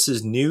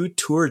announces new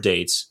tour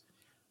dates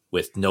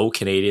with no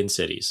Canadian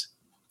cities.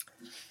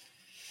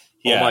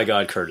 Yeah. Oh my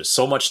God, Curtis,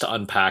 so much to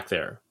unpack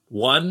there.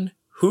 One,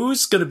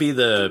 who's going to be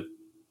the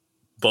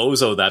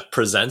bozo that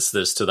presents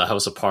this to the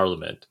House of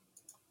Parliament?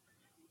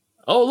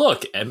 Oh,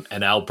 look, an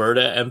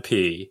Alberta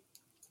MP.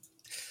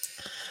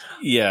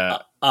 Yeah.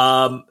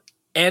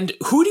 And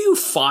who do you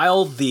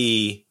file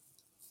the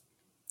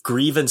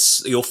grievance,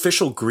 the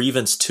official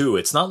grievance to?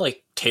 It's not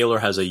like Taylor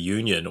has a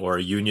union or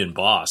a union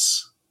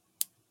boss.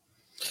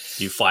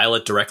 Do you file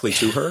it directly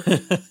to her?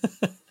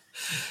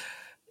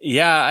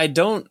 Yeah, I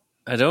don't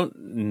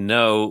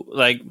know.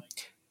 Like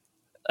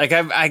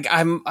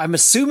I'm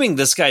assuming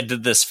this guy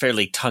did this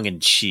fairly tongue in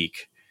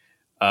cheek,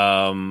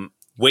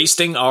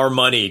 wasting our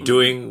money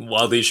doing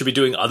while they should be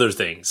doing other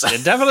things.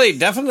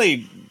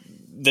 Definitely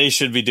they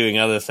should be doing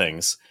other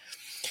things.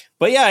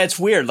 But yeah, it's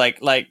weird. Like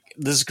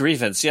this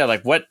grievance. Yeah,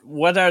 like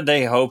what are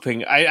they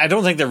hoping? I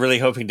don't think they're really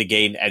hoping to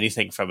gain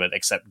anything from it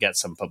except get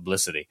some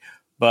publicity.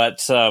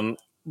 But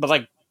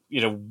like,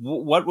 you know,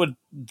 what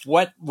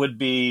would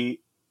be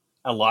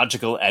a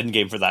logical end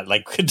game for that?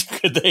 Like, could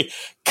they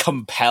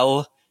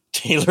compel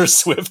Taylor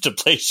Swift to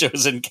play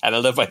shows in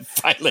Canada by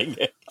filing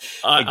it?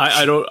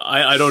 I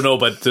don't know,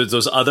 but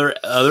those other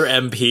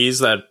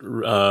MPs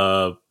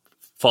that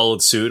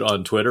followed suit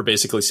on Twitter,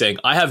 basically saying,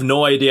 "I have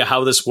no idea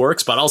how this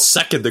works, but I'll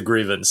second the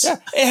grievance." Yeah,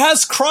 it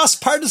has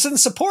cross-partisan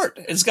support.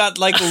 It's got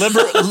like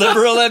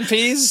liberal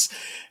MPs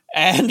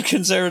and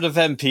conservative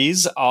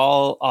MPs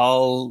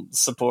all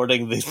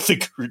supporting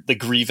the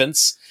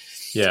grievance.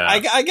 Yeah,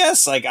 I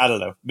guess, like, I don't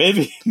know.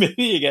 Maybe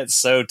you get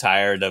so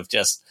tired of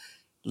just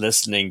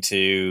listening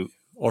to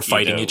or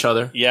fighting each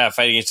other. Yeah,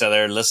 fighting each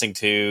other, listening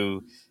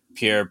to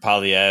Pierre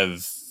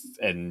Poilievre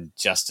and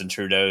Justin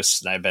Trudeau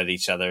snipe at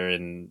each other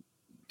in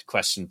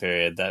question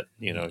period, that,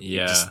 you know, you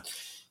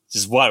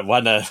just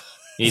want to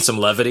need some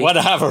levity, want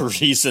to have a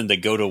reason to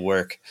go to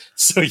work,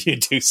 so you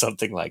do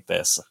something like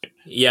this.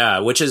 Yeah,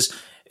 which is,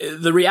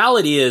 the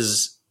reality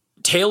is,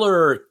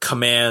 Taylor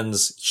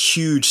commands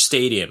huge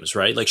stadiums,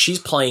 right? Like, she's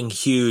playing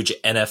huge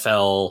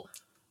NFL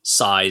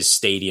size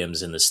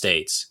stadiums in the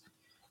States.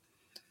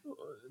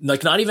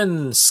 Like, not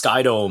even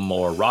Skydome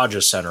or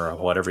Rogers Center or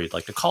whatever you'd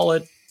like to call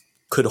it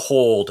could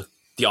hold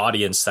the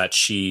audience that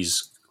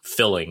she's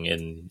filling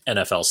in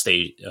NFL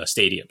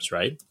stadiums,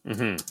 right?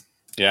 Mm-hmm.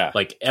 Yeah.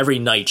 Like, every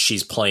night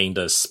she's playing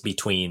this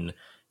between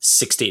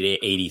 60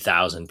 to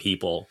 80,000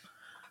 people.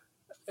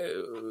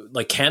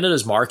 Like,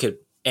 Canada's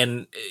market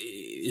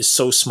is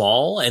so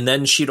small, and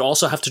then she'd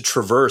also have to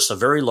traverse a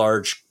very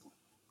large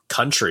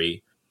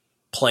country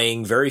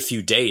playing very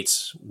few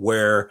dates,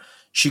 where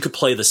she could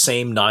play the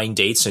same 9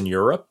 dates in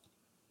Europe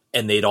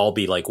and they'd all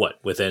be like,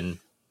 what, within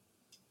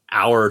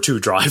hour or two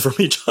drive from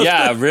each other?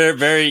 Yeah,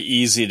 very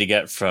easy to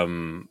get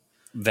from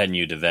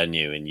venue to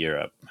venue in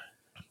Europe.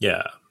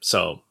 Yeah.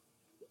 So,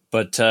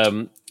 but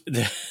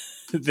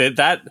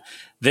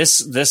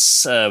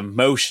this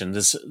motion,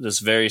 this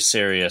very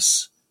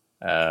serious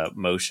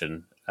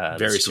motion, very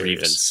this serious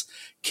grievance,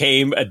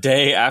 came a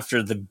day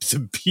after the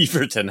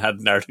Beaverton had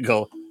an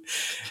article.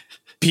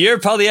 Pierre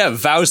Poilievre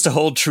vows to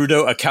hold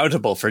Trudeau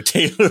accountable for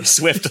Taylor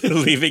Swift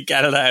leaving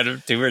Canada out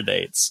of tour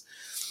dates.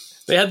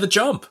 They had the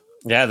jump.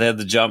 Yeah, they had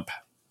the jump.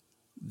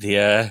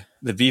 The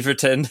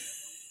Beaverton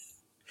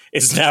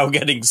is now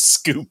getting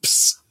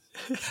scoops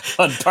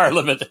on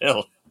Parliament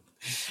Hill.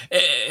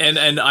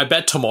 And I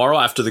bet tomorrow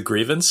after the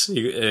grievance,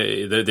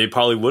 they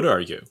probably would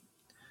argue.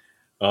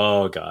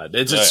 Oh, God.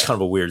 It's just kind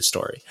of a weird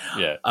story.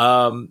 Yeah.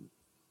 Not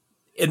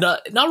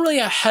really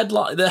a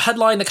headline. The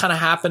headline that kind of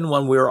happened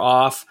when we were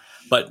off,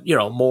 but, you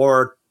know,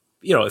 more,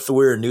 you know, if we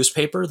were a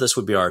newspaper, this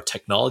would be our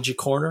technology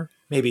corner,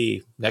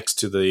 maybe next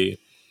to the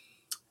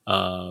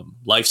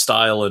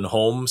lifestyle and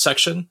home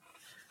section.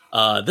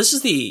 This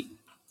is the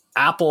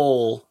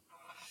Apple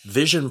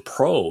Vision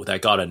Pro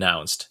that got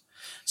announced.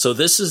 So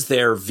this is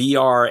their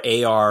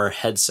VR AR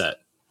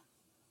headset.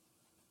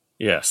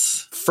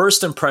 Yes.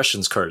 First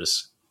impressions,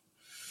 Curtis.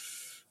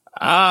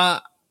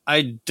 I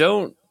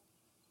don't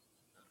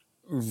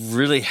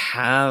really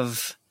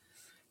have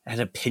an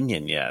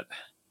opinion yet.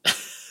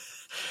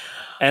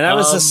 And I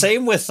was the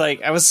same with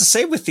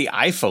the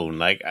iPhone.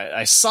 Like,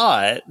 I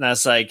saw it and I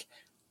was like,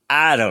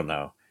 I don't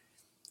know.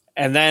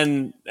 And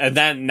then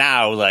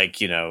now,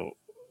 like, you know,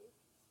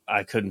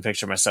 I couldn't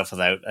picture myself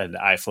without an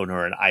iPhone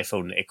or an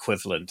iPhone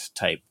equivalent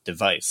type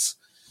device.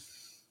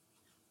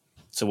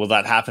 So will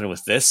that happen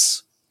with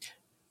this?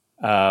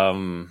 I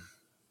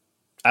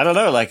don't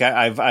know. Like,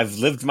 I've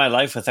lived my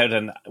life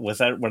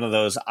without one of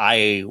those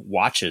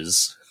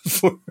iWatches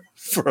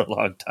for a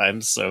long time.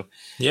 So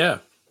yeah,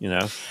 you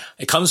know,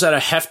 it comes at a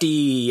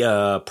hefty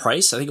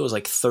price. I think it was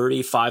like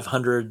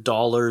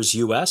 $3,500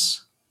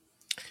 US.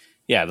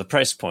 Yeah, the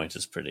price point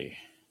is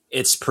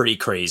it's pretty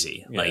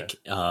crazy. Yeah. Like,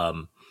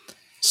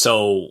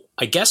 so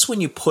I guess when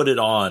you put it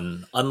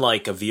on,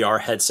 unlike a VR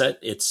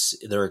headset,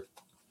 they're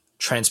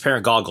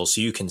transparent goggles,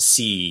 so you can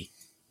see,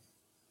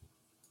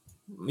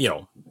 you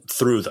know,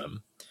 through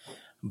them.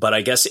 But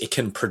I guess it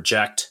can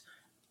project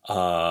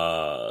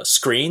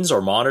screens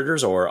or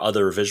monitors or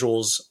other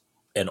visuals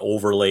and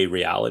overlay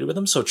reality with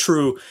them. So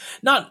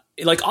not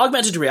like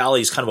augmented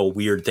reality is kind of a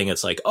weird thing.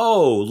 It's like,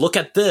 oh, look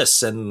at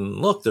this, and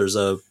look, there's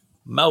a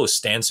mouse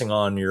dancing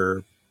on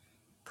your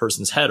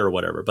person's head or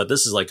whatever. But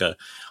this is like a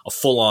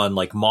full-on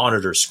like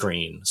monitor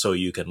screen, so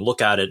you can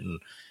look at it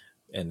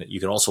and you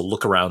can also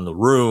look around the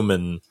room.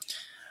 And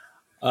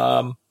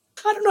I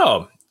don't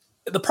know.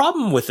 The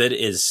problem with it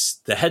is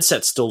the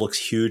headset still looks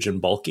huge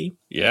and bulky.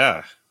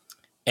 Yeah.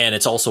 And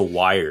it's also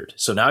wired.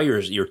 So now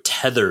you're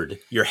tethered.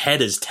 Your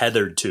head is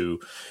tethered to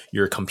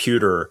your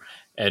computer,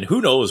 and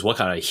who knows what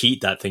kind of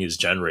heat that thing is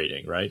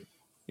generating, right?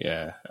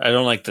 Yeah. I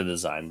don't like the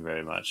design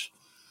very much.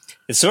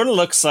 It sort of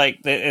looks like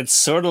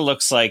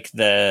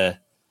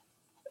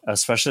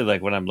especially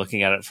like when I'm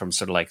looking at it from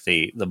sort of like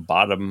the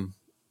bottom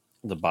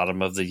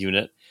of the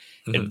unit.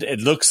 Mm-hmm. It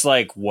looks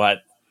like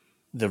what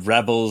the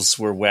rebels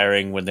were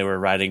wearing when they were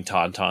riding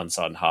tauntauns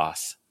on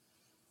Hoth.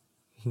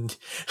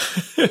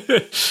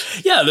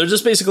 Yeah, they're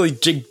just basically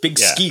big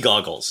ski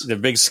goggles. They're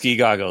big ski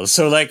goggles.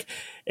 So, like,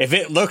 if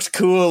it looked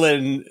cool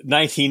in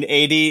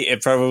 1980,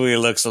 it probably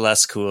looks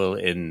less cool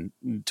in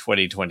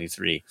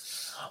 2023.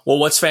 Well,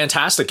 what's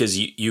fantastic is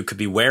you could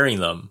be wearing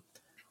them.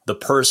 The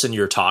person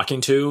you're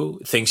talking to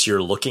thinks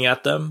you're looking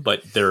at them,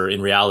 but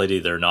in reality,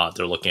 they're not.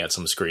 They're looking at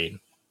some screen.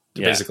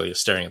 They're basically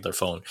staring at their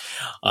phone.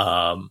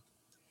 I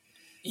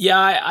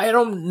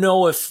don't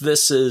know if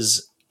this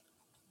is,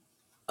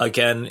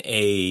 again,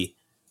 a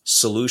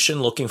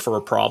solution looking for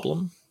a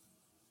problem.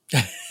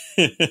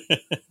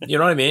 You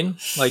know what I mean?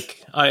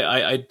 Like,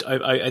 I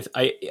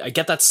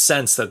get that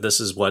sense that this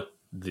is what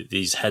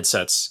these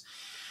headsets,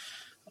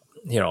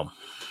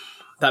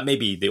 that may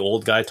be the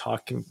old guy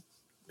talking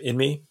in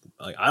me.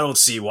 Like, I don't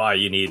see why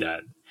you need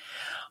that.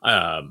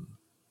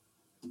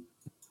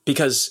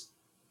 Because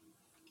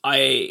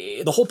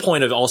the whole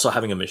point of also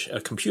having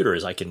a computer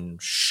is I can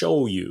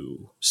show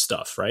you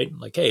stuff, right?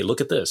 Like, hey,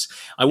 look at this.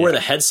 I wear the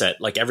headset,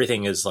 like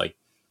everything is like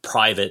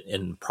private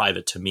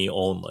to me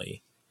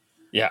only.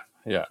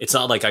 Yeah. It's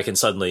not like I can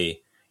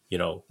suddenly,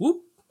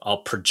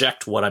 I'll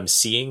project what I'm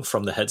seeing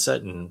from the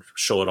headset and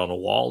show it on a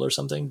wall or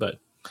something, but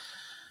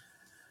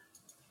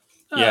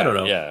I don't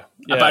know. Yeah.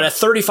 About at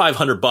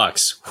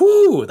 $3,500,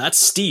 whoo, that's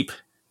steep.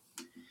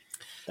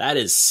 That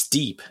is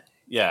steep.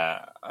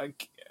 Yeah.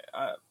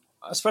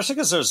 Especially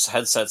because there's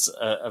headsets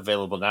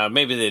available now.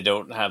 Maybe they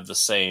don't have the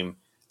same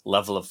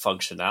level of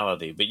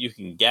functionality, but you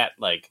can get,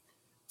 like,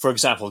 for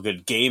example,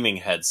 good gaming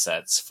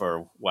headsets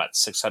for what,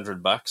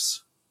 $600?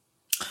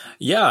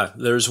 Yeah,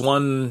 there's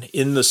one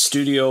in the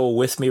studio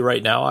with me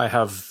right now. I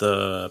have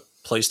the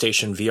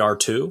PlayStation VR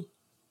 2.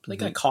 I think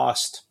that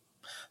cost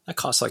like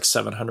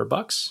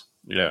 $700.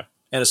 Yeah,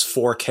 and it's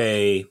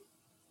 4K. Is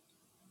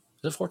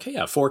it 4K?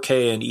 Yeah,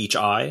 4K in each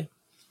eye.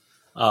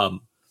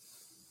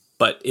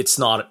 But it's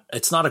not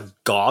a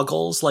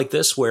goggles like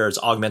this where it's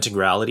augmenting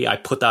reality. I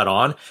put that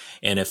on,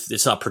 and if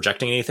it's not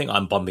projecting anything,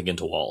 I'm bumping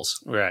into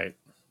walls. Right.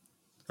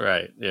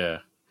 Yeah.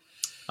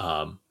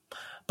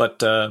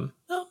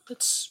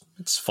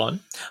 It's fun.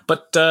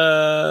 But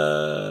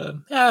I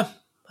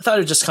thought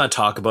I'd just kind of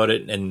talk about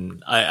it,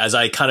 and as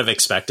I kind of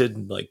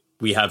expected, like,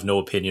 we have no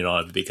opinion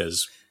on it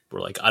because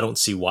we're like, I don't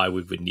see why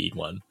we would need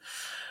one.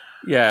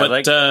 Yeah,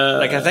 but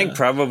I think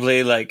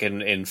probably like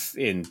in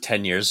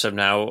 10 years from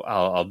now,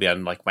 I'll be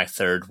on like my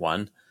third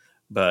one.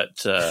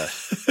 But you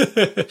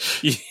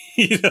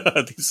know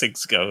how these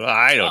things go.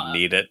 I don't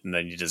need it, and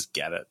then you just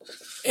get it.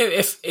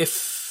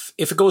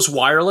 If it goes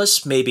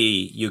wireless,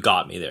 maybe you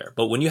got me there.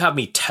 But when you have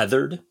me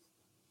tethered,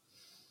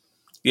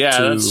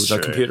 to the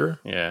computer,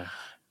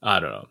 I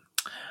don't know.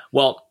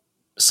 Well,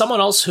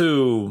 someone else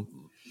who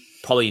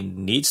probably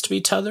needs to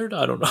be tethered,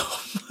 I don't know.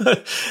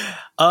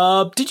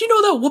 Did you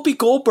know that Whoopi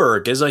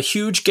Goldberg is a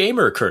huge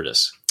gamer,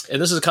 Curtis? And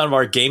this is kind of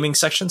our gaming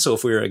section. So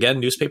if we were, again,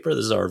 newspaper,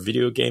 this is our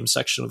video game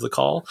section of the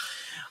call.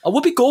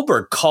 Whoopi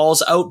Goldberg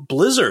calls out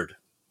Blizzard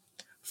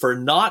for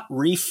not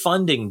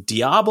refunding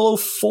Diablo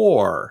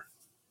 4.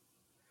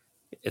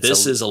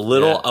 This is a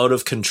little out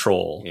of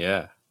control.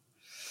 Yeah.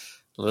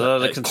 A little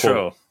out of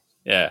control. Cool.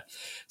 Yeah.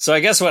 So I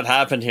guess what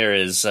happened here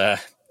is,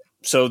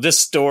 so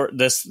this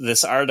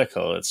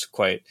article, it's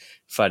quite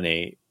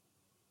funny.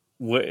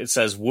 It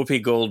says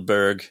Whoopi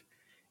Goldberg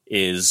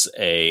is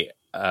I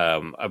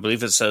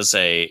believe it says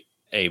a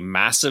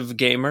massive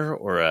gamer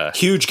or a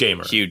huge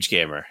gamer. Huge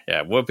gamer.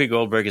 Yeah. Whoopi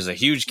Goldberg is a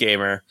huge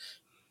gamer.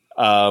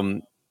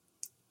 But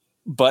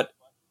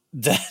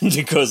then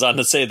it goes on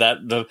to say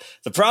that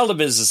the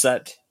problem is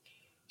that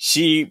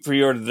she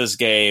pre-ordered this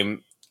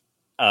game,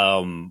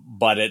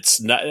 but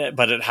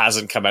it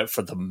hasn't come out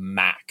for the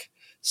Mac.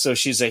 So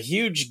she's a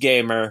huge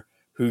gamer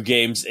who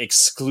games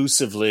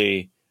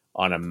exclusively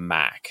on a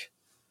Mac.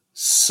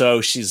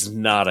 So she's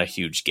not a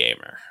huge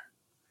gamer.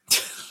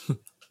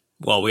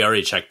 Well, we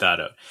already checked that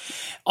out.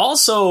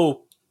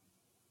 Also,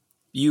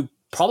 she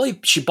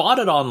bought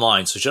it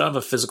online, so she don't have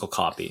a physical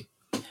copy.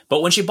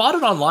 But when she bought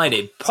it online,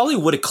 it probably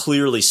would have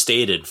clearly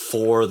stated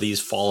for these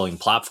following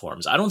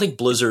platforms. I don't think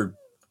Blizzard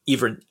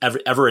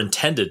ever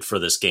intended for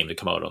this game to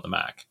come out on the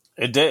Mac.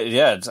 It did,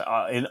 yeah.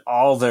 In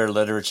all their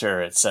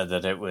literature, it said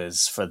that it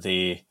was for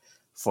the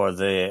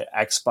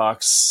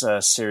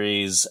Xbox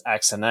Series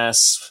X and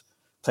S,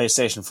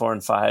 PlayStation 4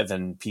 and 5,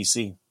 and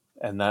PC.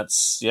 And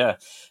that's,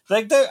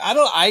 like, I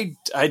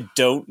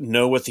don't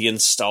know what the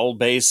install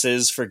base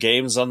is for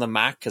games on the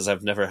Mac because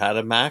I've never had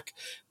a Mac,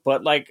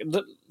 but like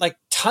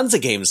tons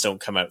of games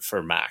don't come out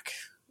for Mac.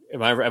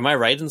 Am I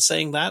right in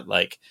saying that?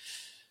 Like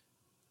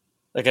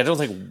I don't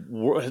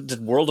think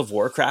did World of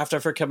Warcraft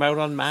ever come out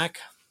on Mac?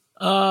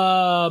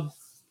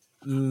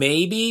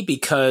 Maybe,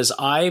 because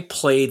I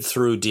played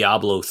through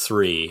Diablo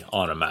 3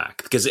 on a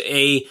Mac because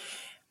it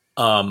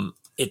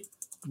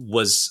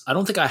was, I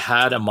don't think I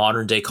had a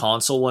modern day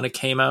console when it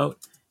came out.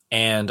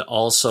 And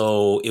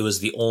also it was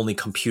the only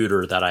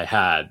computer that I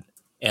had,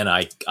 and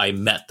I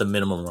met the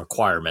minimum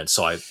requirements.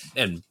 So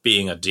and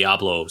being a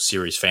Diablo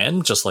series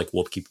fan, just like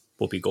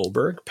Whoopi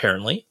Goldberg,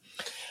 apparently,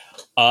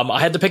 I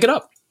had to pick it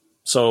up.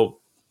 So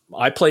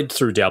I played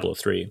through Diablo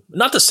 3.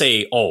 Not to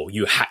say, oh,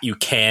 you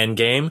can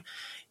game.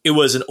 It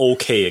was an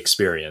okay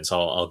experience.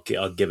 I'll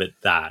give it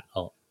that.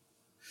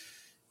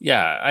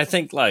 Yeah, I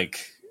think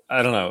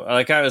I don't know.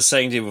 Like I was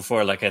saying to you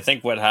before, I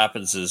think what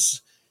happens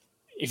is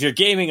if you're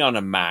gaming on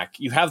a Mac,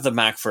 you have the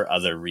Mac for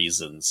other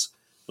reasons.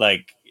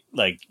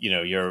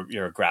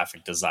 You're a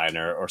graphic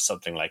designer or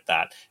something like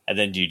that, and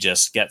then you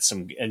just get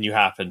some, and you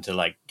happen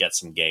to get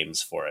some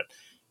games for it.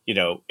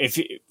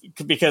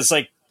 Because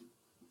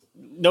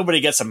nobody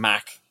gets a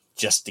Mac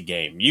just to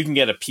game. You can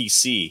get a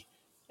PC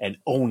and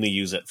only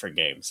use it for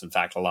games. In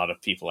fact, a lot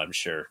of people, I'm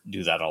sure,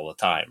 do that all the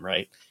time,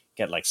 right?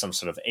 Get some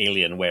sort of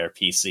Alienware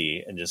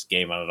PC and just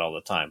game on it all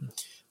the time.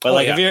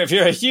 But if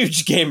you're a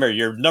huge gamer,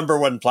 your number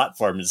one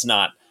platform is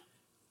not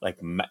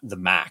the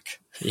Mac.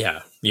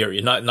 Yeah,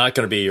 you're not going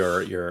to be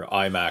your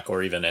iMac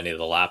or even any of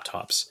the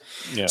laptops.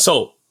 Yeah.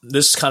 So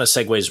this kind of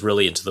segues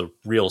really into the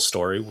real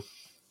story.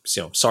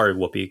 Sorry,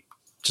 Whoopi,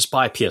 just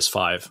buy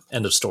PS5.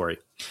 End of story.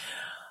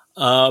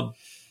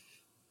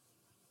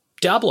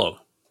 Diablo,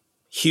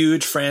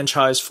 huge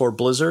franchise for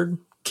Blizzard,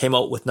 came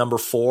out with number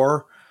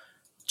 4.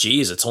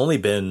 Geez, it's only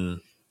been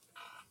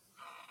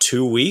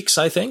 2 weeks,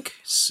 I think,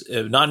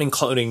 not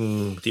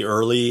including the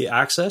early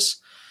access.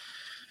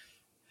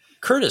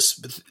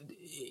 Curtis,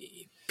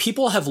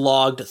 people have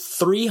logged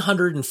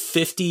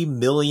 350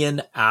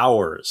 million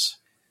hours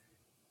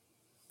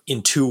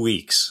in 2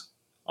 weeks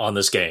on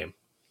this game.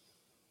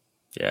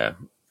 Yeah,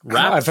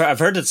 I've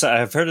heard it's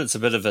a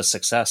bit of a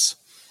success.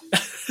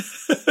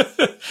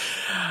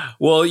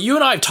 Well, you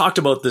and I have talked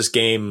about this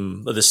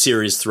game, the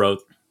series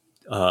throughout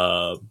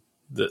the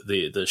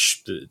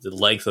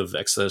length of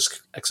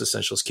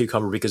Existentialist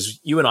Cucumber, because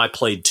you and I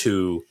played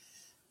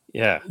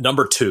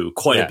number 2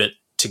 quite a bit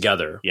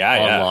together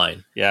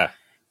online. Yeah.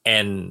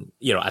 And,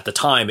 at the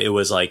time it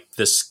was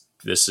this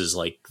is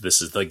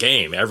the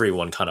game.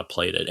 Everyone kind of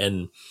played it.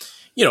 And,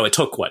 it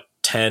took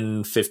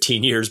 10,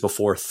 15 years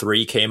before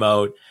 3 came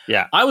out.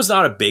 Yeah. I was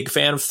not a big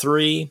fan of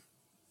 3.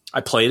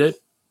 I played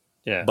it.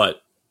 Yeah.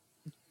 But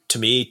to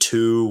me,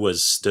 2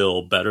 was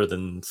still better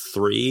than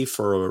 3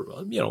 for,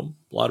 a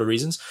lot of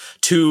reasons.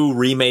 2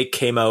 remake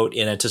came out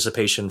in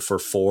anticipation for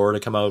 4 to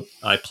come out.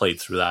 I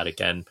played through that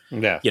again.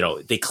 Yeah.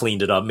 They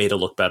cleaned it up, made it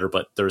look better,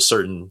 but there were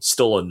certain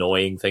still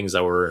annoying things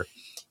that were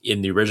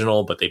in the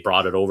original, but they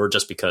brought it over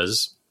just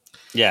because.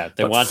 Yeah.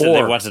 They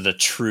wanted a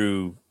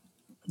true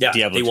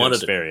Diablo 2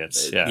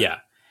 experience. Yeah.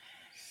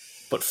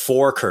 But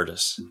 4,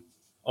 Curtis,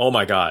 oh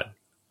my God.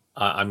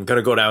 I'm going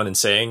to go down and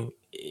saying,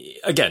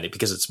 again,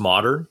 because it's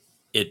modern,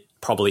 it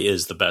probably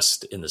is the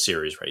best in the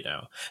series right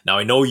now. Now,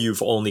 I know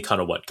you've only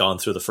kind of gone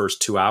through the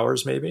first 2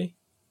 hours, maybe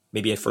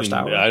a first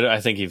hour. I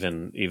think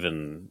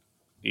even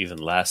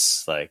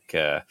less. I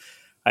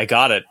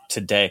got it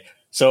today.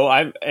 So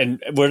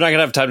and we're not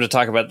gonna have time to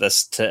talk about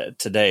this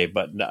today,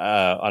 but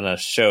on a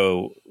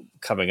show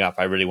coming up,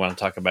 I really want to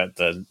talk about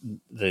the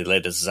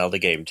latest Zelda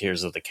game,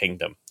 Tears of the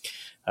Kingdom,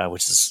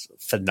 which is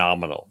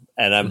phenomenal.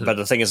 And but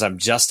the thing is, I'm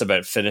just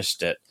about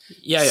finished it.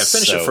 Yeah.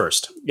 Finish it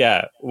first.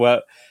 Yeah.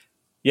 Well.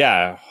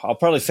 Yeah, I'll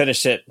probably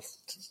finish it.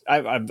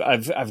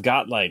 I've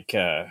got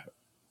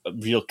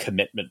real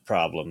commitment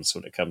problems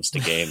when it comes to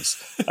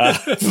games,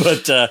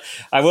 but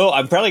I will.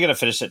 I'm probably going to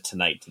finish it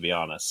tonight. To be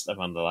honest, I'm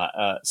on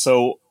the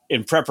so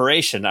in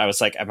preparation, I was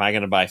like, am I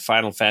going to buy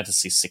Final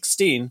Fantasy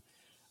 16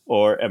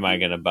 or am I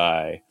going to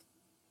buy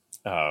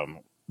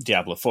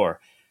Diablo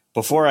 4?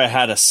 Before I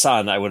had a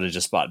son, I would have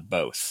just bought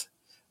both.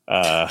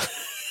 But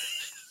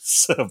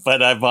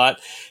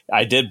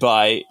I did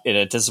buy in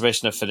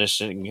anticipation of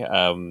finishing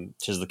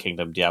Tears of the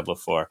Kingdom, Diablo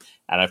 4,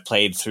 and I've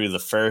played through the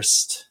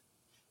first,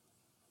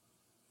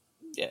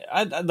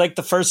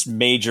 the first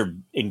major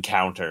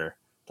encounter,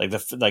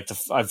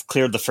 I've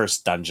cleared the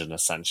first dungeon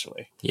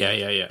essentially.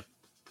 Yeah.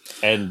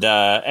 And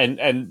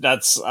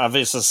that's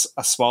obviously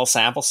a small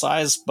sample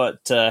size,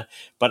 but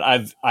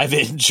I've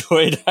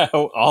enjoyed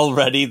how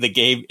already the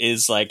game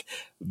is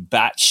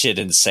batshit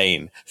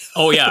insane.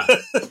 Oh yeah.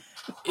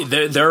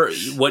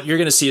 What you're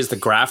going to see is the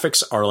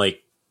graphics are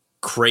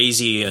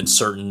crazy, and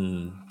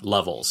certain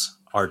levels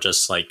are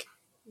just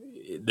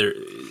there,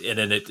 and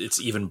then it's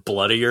even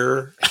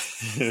bloodier.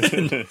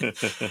 And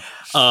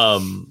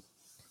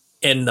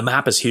the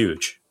map is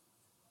huge.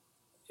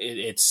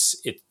 It's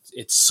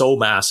so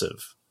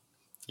massive.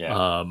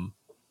 Yeah.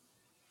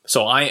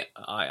 So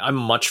I'm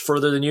much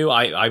further than you.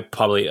 I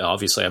probably,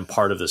 obviously, I'm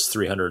part of this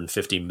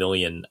 350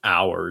 million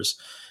hours.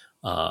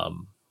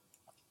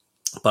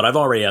 But I've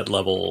already at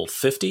level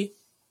 50.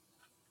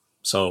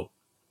 So,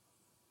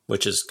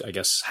 which is, I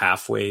guess,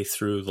 halfway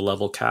through the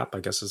level cap. I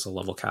guess it's a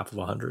level cap of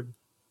 100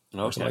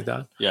 or something like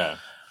that. Yeah.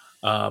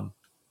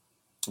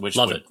 Which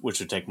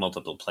would take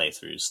multiple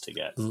playthroughs to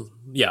get.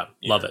 Yeah,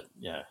 love it.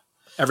 Yeah.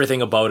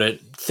 Everything about it.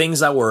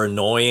 Things that were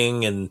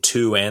annoying in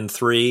 2 and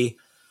 3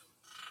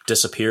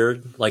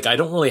 disappeared. I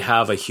don't really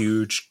have a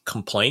huge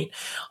complaint.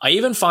 I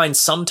even find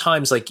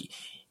sometimes,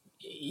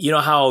 you know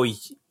how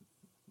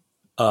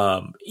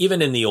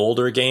even in the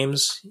older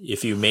games,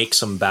 if you make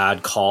some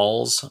bad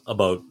calls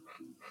about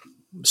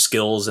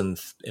skills and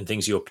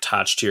things you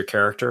attach to your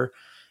character,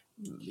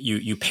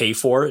 you pay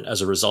for it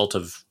as a result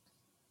of,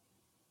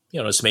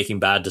 just making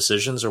bad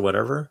decisions or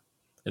whatever,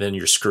 and then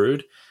you're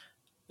screwed.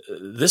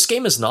 This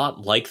game is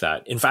not like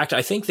that. In fact,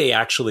 I think they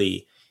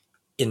actually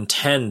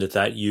intend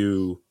that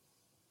you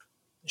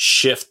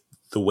shift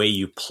the way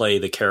you play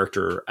the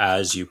character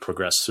as you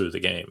progress through the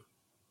game.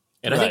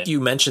 And I think you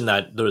mentioned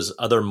that there's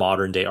other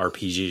modern day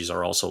RPGs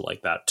are also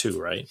like that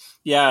too, right?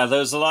 Yeah,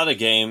 there's a lot of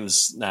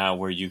games now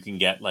where you can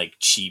get like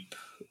cheap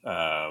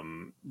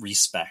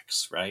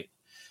respecs, right?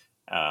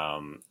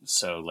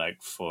 So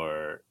like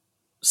for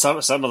some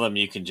of them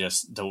you can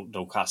just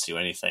don't cost you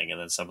anything, and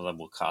then some of them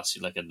will cost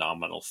you like a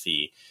nominal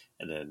fee,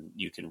 and then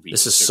you can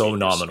this is so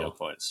nominal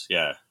points.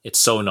 Yeah, it's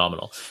so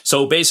nominal.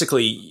 So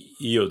basically,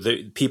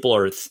 people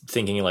are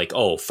thinking like,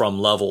 oh, from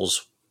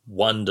levels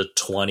 1 to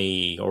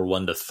 20 or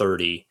 1 to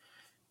 30,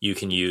 you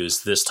can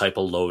use this type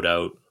of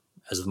loadout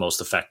as the most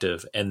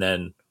effective, and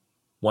then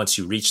once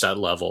you reach that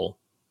level,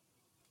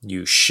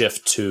 you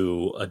shift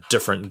to a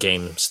different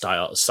game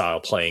style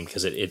playing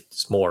because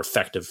it's more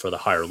effective for the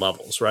higher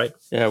levels, right?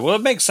 Yeah, well,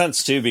 it makes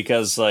sense too,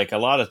 because like a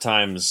lot of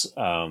times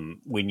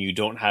when you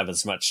don't have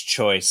as much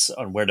choice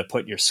on where to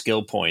put your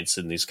skill points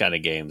in these kind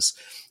of games,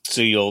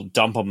 so you'll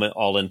dump them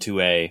all into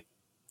a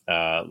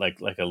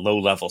like a low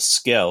level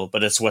skill,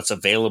 but it's what's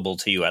available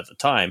to you at the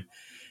time.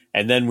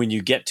 And then when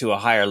you get to a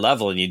higher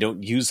level and you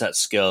don't use that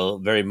skill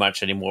very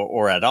much anymore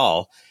or at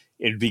all,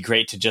 it'd be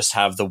great to just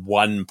have the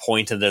one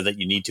point in there that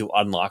you need to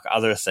unlock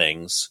other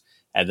things,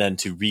 and then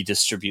to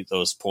redistribute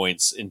those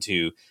points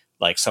into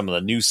like some of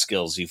the new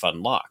skills you've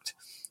unlocked.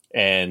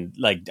 And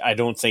like, I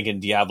don't think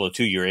in Diablo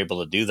 2 you're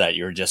able to do that.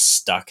 You're just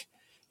stuck.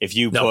 If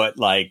you put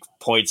like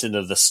points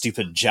into the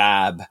stupid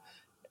jab,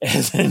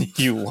 and then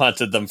you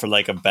wanted them for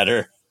like a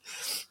better,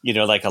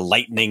 like a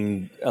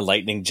lightning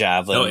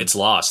javelin. No, it's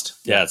lost.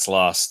 Yeah, it's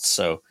lost.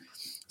 So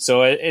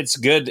it's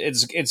good.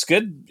 It's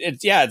good.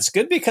 It's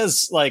good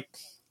because like,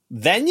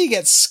 then you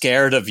get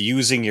scared of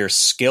using your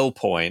skill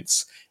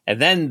points,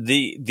 and then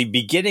the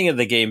beginning of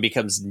the game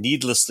becomes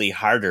needlessly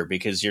harder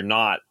because you're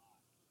not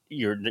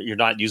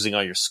using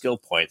all your skill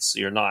points.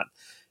 You're not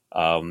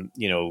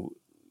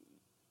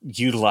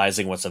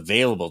utilizing what's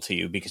available to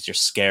you because you're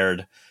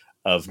scared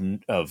of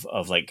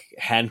like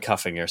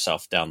handcuffing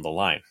yourself down the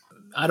line.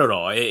 I don't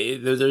know.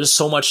 There's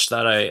so much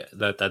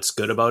that's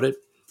good about it.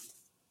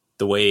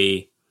 The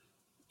way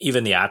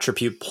even the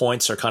attribute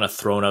points are kind of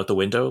thrown out the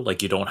window.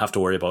 Like, you don't have to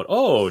worry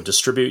about,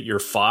 distribute your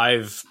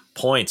 5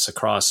 points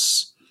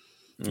across,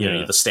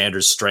 the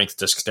standard strength,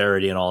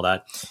 dexterity, and all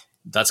that.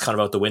 That's kind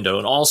of out the window.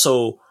 And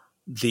also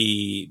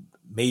the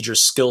major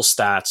skill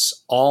stats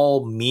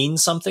all mean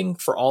something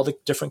for all the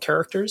different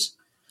characters.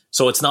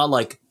 So it's not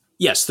like,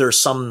 yes, there's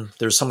some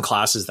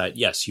classes that,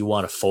 yes, you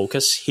want to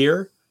focus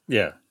here.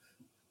 Yeah.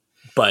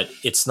 But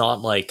it's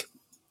not like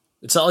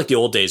the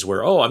old days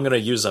where, I'm going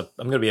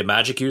to be a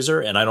magic user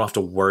and I don't have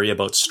to worry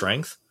about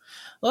strength.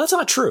 Well, that's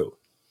not true,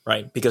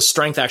 right? Because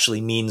strength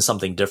actually means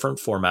something different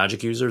for a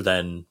magic user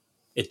than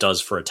it does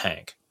for a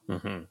tank.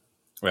 Mm-hmm.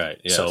 Right.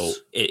 Yes. So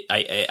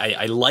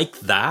I like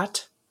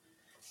that.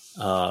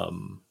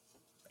 And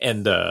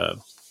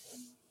the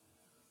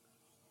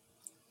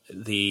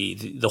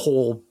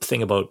whole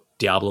thing about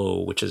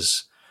Diablo, which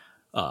is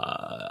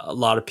a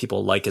lot of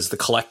people like, is the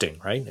collecting,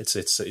 right?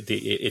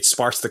 It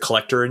sparks the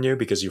collector in you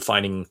because you're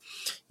finding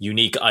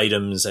unique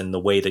items, and the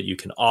way that you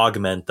can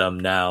augment them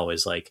now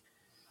is like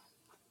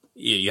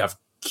you have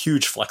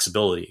huge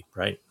flexibility,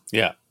 right?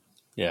 Yeah.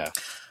 Yeah.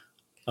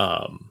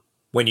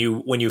 When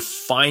you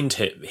find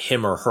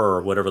him or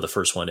her, whatever the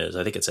first one is,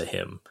 I think it's a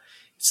him.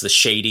 It's the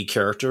shady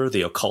character,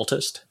 the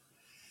occultist.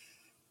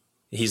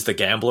 He's the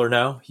gambler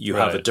now. You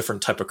have a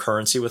different type of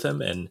currency with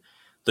him, and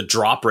the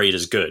drop rate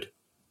is good.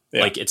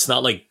 Yeah. Like, it's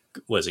not like,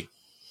 was it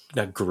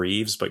not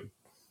Greaves, but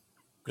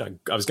I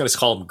was going to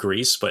call him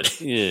Grease,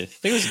 but yeah, I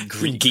think it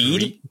was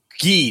Geed.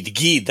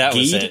 Geed. That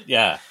was it.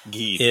 Yeah.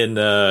 Geed.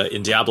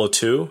 In Diablo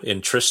 2,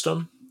 in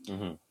Tristram,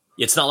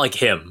 It's not like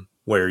him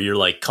where you're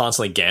like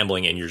constantly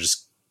gambling and you're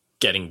just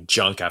getting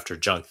junk after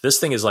junk. This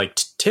thing is like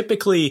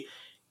typically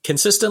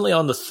consistently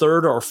on the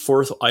 3rd or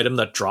 4th item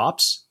that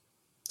drops.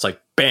 It's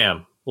like,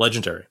 bam,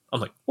 legendary. I'm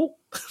like, oh,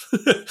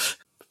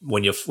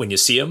 when you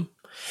see him.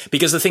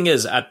 Because the thing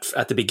is,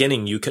 at the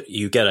beginning, you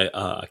get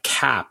a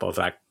cap of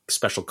that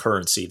special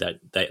currency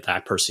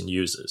that person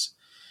uses,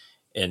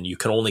 and you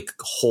can only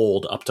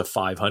hold up to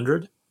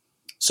 500.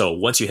 So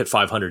once you hit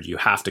 500, you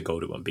have to go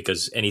to him,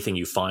 because anything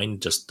you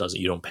find just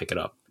you don't pick it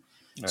up.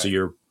 Right.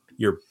 So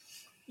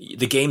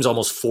the game's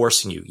almost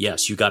forcing you.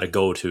 Yes, you got to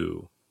go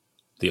to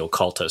the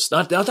occultist,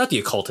 not the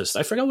occultist.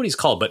 I forgot what he's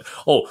called, but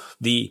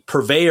the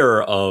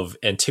purveyor of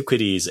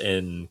antiquities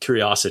and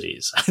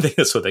curiosities. I think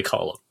that's what they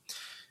call him.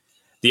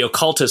 The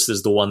occultist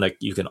is the one that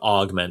you can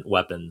augment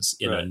weapons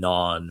in a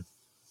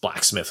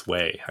non-blacksmith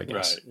way, I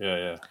guess. Right.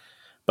 Yeah.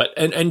 But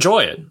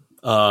enjoy it.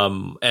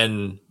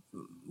 And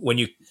when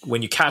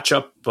you catch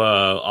up,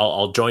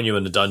 I'll join you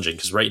in the dungeon,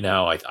 because right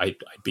now I'd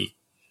be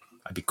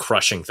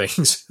crushing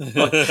things.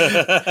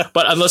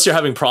 But unless you're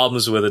having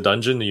problems with a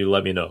dungeon, you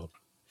let me know.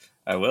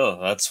 I will.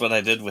 That's what I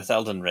did with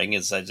Elden Ring.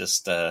 Is I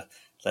just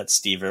let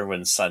Steve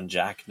Irwin's son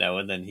Jack know,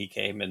 and then he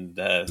came and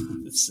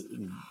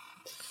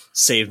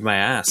saved my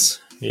ass.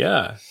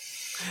 Yeah.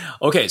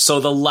 Okay, so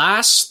the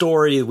last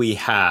story we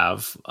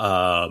have,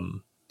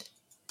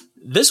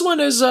 this one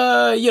is,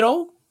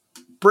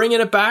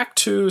 bringing it back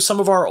to some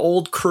of our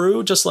old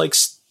crew, just like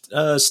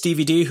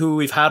Stevie D, who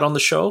we've had on the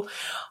show.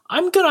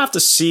 I'm going to have to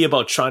see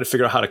about trying to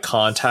figure out how to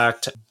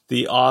contact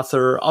the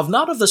author of,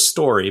 not of the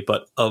story,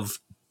 but of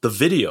the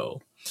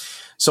video.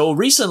 So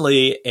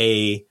recently,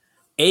 a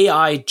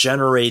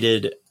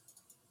AI-generated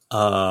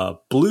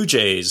Blue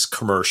Jays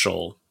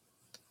commercial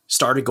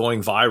started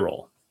going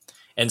viral.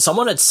 And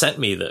someone had sent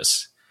me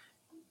this,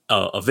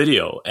 a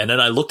video. And then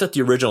I looked at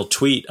the original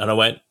tweet and I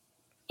went,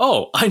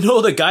 oh, I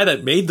know the guy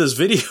that made this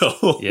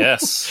video.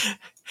 Yes.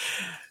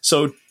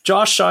 So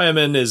Josh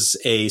Shyman is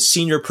a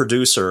senior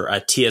producer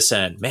at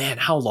TSN. Man,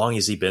 how long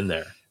has he been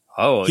there?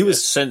 Oh, he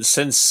was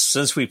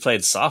since we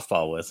played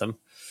softball with him.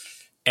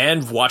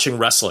 And watching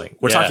wrestling.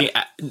 We're talking,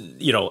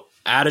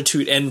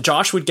 attitude. And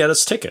Josh would get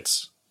us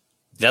tickets.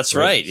 That's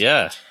right.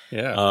 Yeah.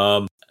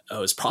 Yeah. It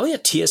was probably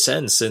at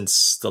TSN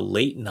since the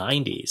late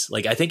 90s.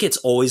 Like, I think it's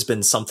always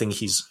been something it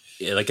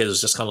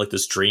was just kind of like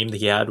this dream that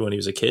he had when he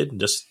was a kid, and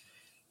just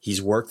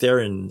he's worked there,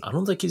 and I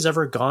don't think he's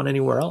ever gone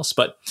anywhere else.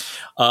 But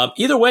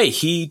either way,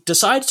 he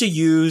decided to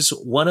use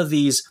one of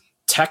these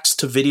text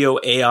to video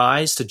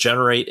AIs to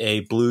generate a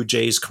Blue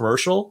Jays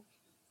commercial.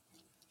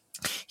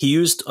 He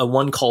used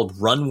one called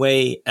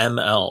Runway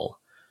ML,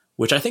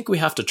 which I think we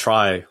have to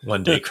try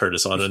one day,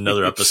 Curtis, on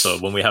another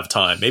episode when we have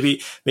time.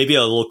 Maybe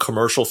a little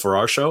commercial for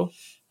our show.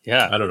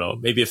 Yeah. I don't know.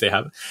 Maybe if they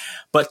haven't.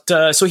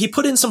 But so he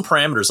put in some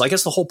parameters. I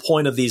guess the whole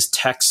point of these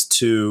text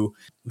to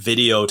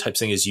video type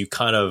thing is you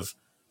kind of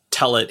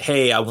tell it,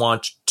 hey, I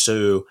want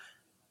to,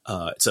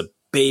 it's a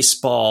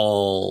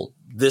baseball,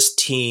 this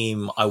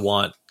team, I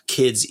want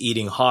kids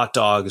eating hot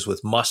dogs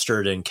with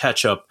mustard and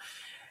ketchup.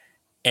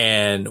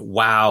 And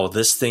wow,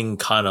 this thing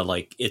kind of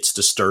like, it's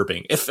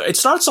disturbing. If it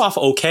starts off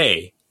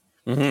okay.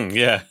 Mm-hmm,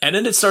 yeah. And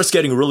then it starts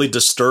getting really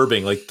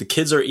disturbing. Like the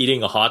kids are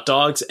eating hot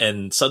dogs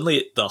and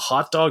suddenly the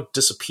hot dog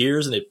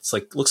disappears and it's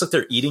like, looks like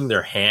they're eating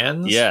their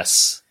hands.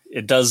 Yes.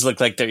 It does look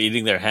like they're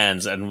eating their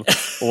hands. And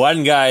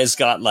one guy's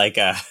got like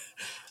a,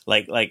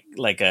 like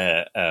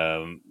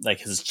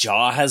his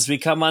jaw has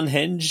become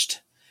unhinged.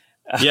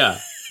 Yeah.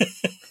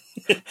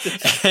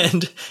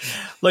 And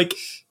like,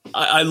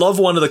 I love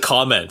one of the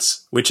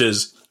comments, which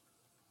is,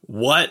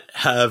 what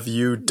have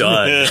you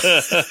done?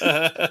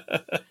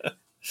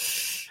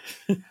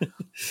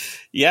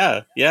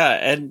 Yeah.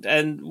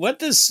 And what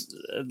this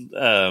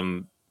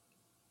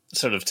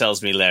sort of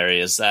tells me, Larry,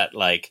 is that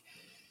like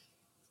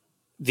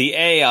the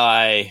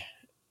AI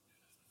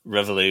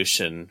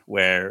revolution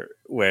where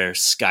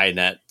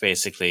Skynet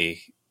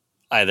basically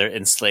either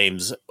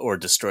enslaves or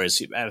destroys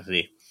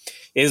humanity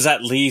is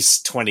at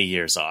least 20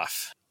 years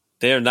off.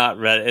 They're not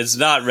ready. It's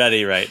not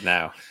ready right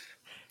now.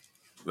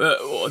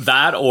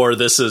 That, or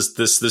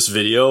this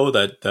video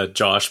that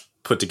Josh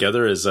put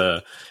together is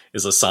a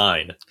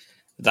sign.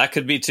 That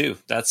could be too.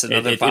 That's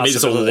another possibility.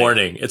 It's a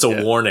warning. It's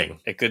a warning.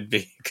 It could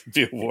be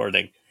a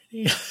warning.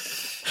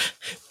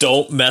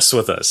 Don't mess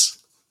with us.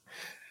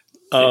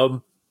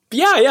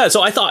 Yeah.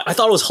 So I thought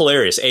it was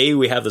hilarious.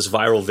 We have this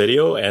viral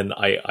video, and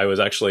I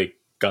was actually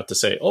got to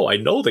say, oh, I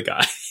know the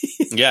guy.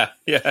 Yeah.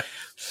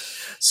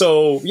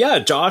 So yeah,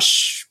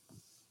 Josh,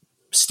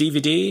 Stevie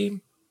D,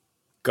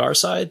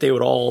 Garside, they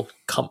would all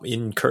come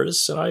in.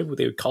 Curtis and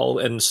they would call,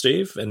 and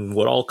Steve, and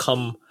would all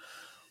come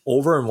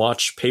over and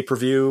watch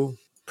pay-per-view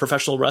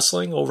professional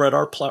wrestling over at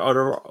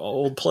our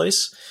old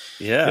place.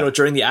 Yeah,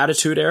 during the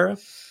Attitude Era.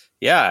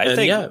 Yeah,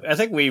 I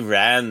think we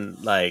ran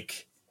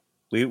like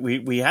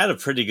we had a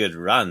pretty good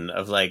run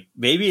of like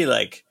maybe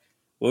like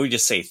what would you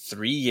say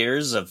 3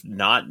 years of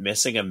not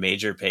missing a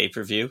major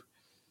pay-per-view.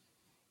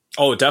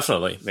 Oh,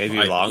 definitely.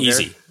 Maybe longer.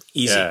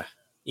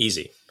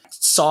 Easy.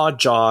 Saw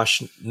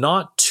Josh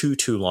not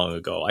too long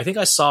ago. I think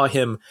I saw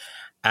him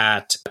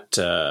at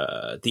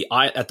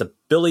the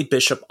Billy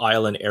Bishop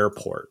Island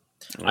Airport.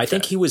 Okay. I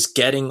think he was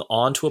getting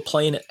onto a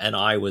plane and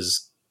I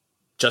was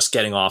just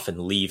getting off and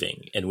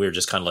leaving, and we were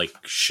just kind of like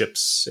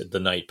ships at the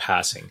night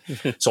passing.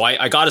 So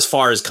I got as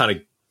far as kind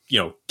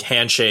of,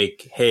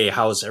 handshake, hey,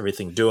 how's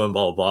everything doing,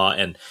 blah, blah, blah.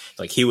 And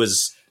like he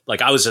was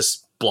like, I was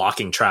just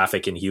blocking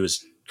traffic and he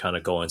was kind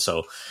of going.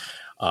 So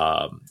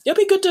it'd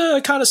be good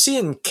to kind of see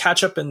and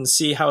catch up and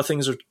see how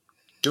things are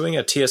doing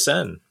at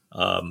TSN.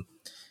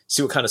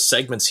 See what kind of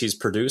segments he's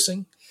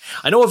producing.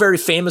 I know a very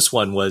famous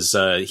one was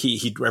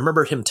he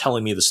remember him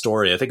telling me the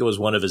story. I think it was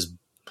one of his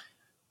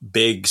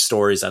big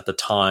stories at the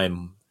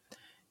time,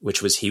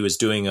 which was he was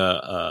doing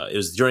it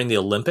was during the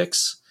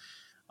Olympics,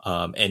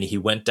 and he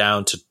went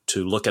down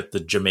to look at the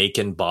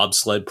Jamaican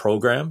bobsled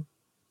program.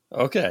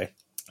 Okay.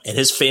 And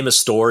his famous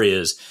story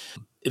is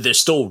they're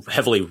still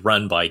heavily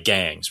run by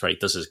gangs, right?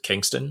 This is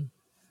Kingston.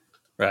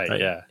 Right?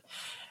 Yeah.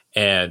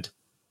 And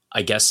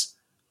I guess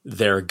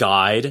their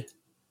guide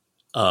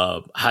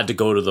had to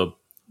go to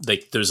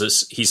there's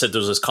this, he said there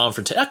was this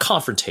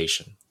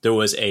confrontation. There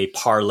was a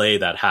parlay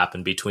that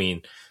happened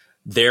between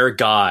their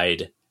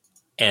guide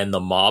and the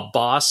mob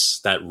boss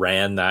that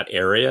ran that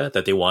area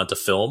that they wanted to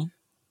film.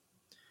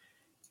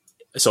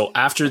 So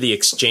after the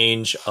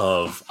exchange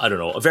of, I don't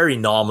know, a very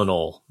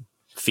nominal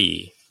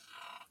fee,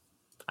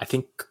 I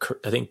think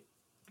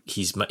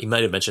he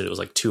might have mentioned it was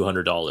like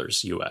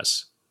 $200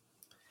 US.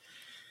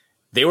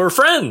 They were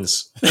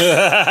friends.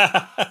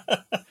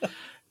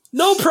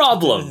 No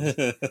problem.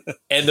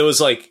 And there was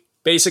like,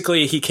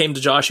 basically he came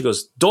to Josh, he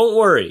goes, don't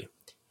worry.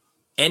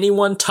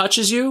 Anyone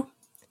touches you,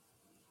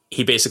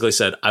 he basically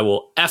said, I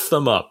will F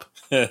them up.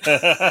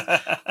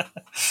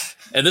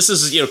 And this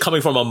is,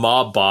 coming from a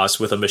mob boss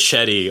with a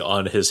machete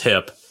on his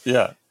hip.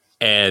 Yeah.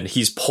 And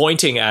he's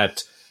pointing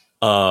at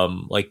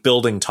like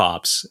building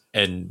tops,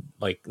 and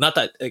like not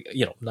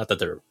that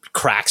they're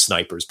crack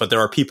snipers, but there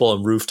are people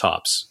on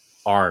rooftops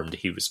armed,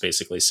 he was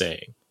basically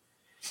saying.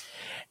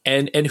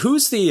 And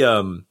who's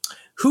the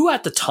who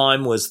at the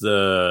time was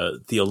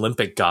the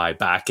Olympic guy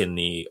back in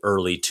the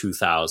early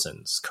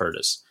 2000s,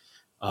 Curtis?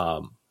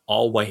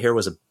 All white hair,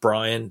 was it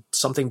Brian?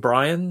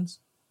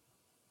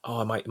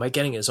 Oh, am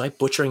I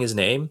butchering his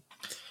name?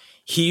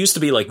 He used to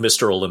be like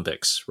Mr.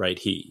 Olympics, right?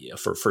 He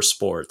for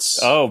sports.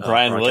 Oh,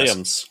 Brian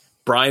Williams.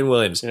 Brian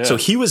Williams. Yeah. So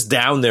he was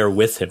down there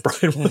with him,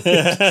 Brian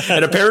Williams.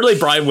 And apparently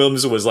Brian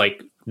Williams was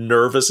like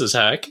nervous as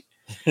heck.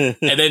 And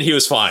then he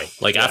was fine.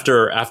 Like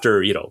after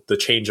the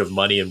change of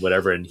money and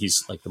whatever, and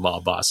he's like, the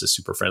mob boss is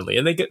super friendly.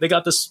 And they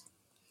got this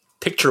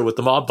picture with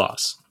the mob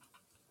boss.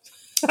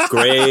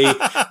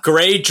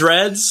 Gray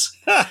dreads.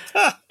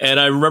 And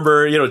I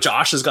remember,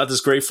 Josh has got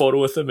this great photo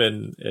with him,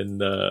 and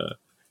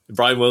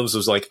Brian Williams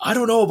was like, I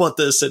don't know about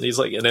this. And he's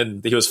like, and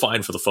then he was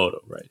fine for the photo.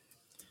 Right.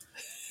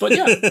 But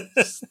yeah,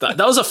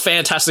 that was a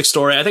fantastic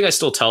story. I think I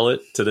still tell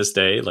it to this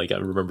day. Like I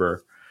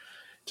remember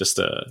just,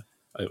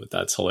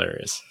 that's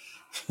hilarious.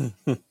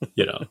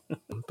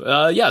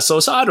 Yeah. So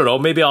I don't know.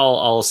 Maybe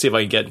I'll see if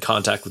I can get in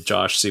contact with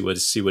Josh, see what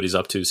he's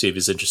up to, see if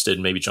he's interested,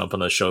 and maybe jump on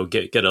the show,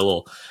 get a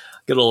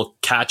little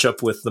catch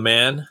up with the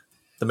man,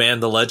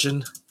 the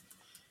legend.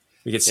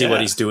 We can see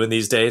what he's doing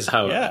these days.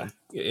 How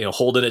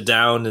holding it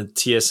down in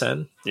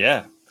TSN.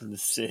 Yeah.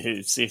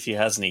 See if he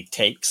has any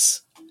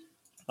takes.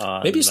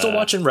 Maybe he's still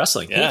watching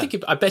wrestling. Yeah.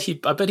 I bet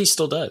he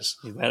still does.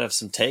 He might have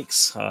some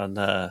takes on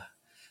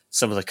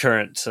some of the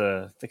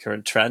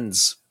current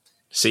trends.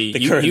 See,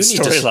 the current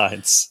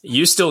storylines.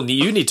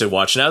 You need to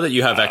watch now that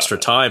you have extra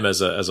time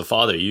as a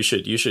father. You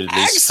should at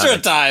least extra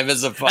time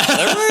as a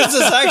father. Where's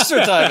this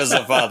extra time as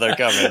a father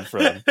coming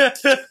from?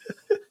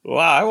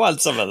 Wow, I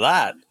want some of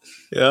that.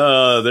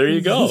 There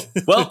you go.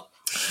 Well,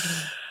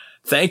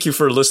 thank you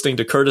for listening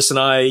to Curtis and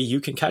I.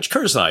 You can catch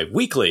Curtis and I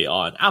weekly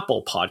on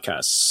Apple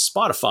Podcasts,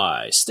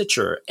 Spotify,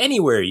 Stitcher,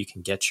 anywhere you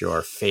can get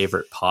your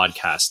favorite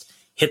podcast.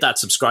 Hit that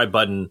subscribe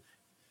button.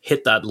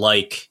 Hit that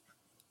like.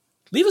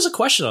 Leave us a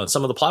question on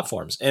some of the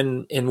platforms,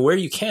 and where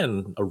you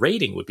can, a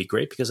rating would be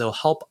great because it'll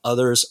help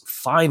others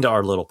find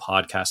our little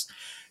podcast.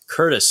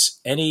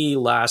 Curtis, any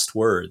last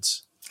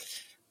words?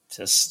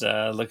 Just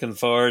looking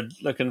forward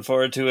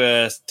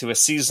to a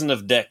season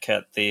of Dick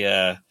at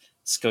the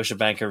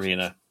Scotiabank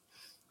Arena.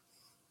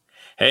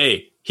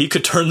 Hey, he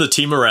could turn the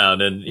team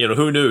around, and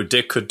who knew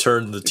Dick could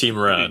turn the team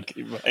around?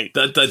 Right.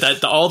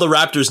 That all the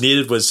Raptors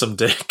needed was some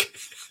Dick.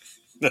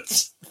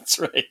 That's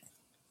right.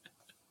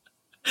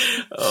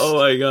 Oh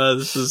my God,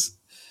 this is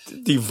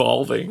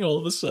devolving all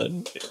of a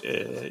sudden.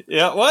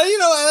 Yeah,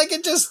 well, like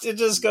it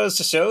just goes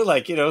to show,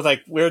 like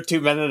we're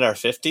two men in our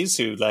 50s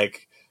who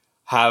like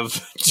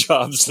have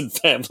jobs and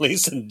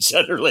families, and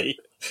generally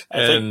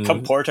I think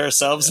comport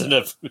ourselves in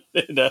a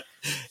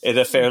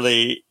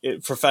fairly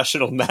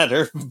professional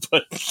manner.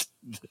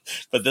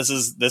 But this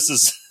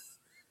is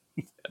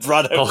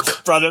brought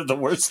out the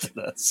worst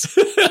in us.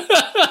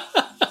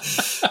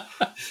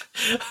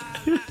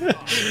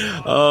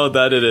 Oh,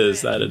 that it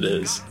is.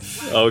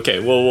 Okay,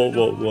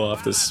 we'll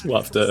have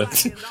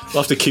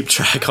to keep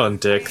track on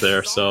Dick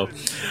there. So,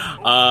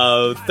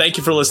 thank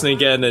you for listening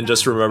again, and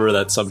just remember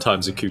that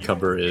sometimes a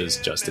cucumber is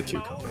just a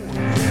cucumber.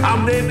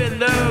 I'm living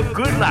the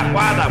good life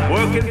while I'm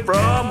working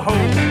from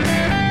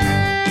home.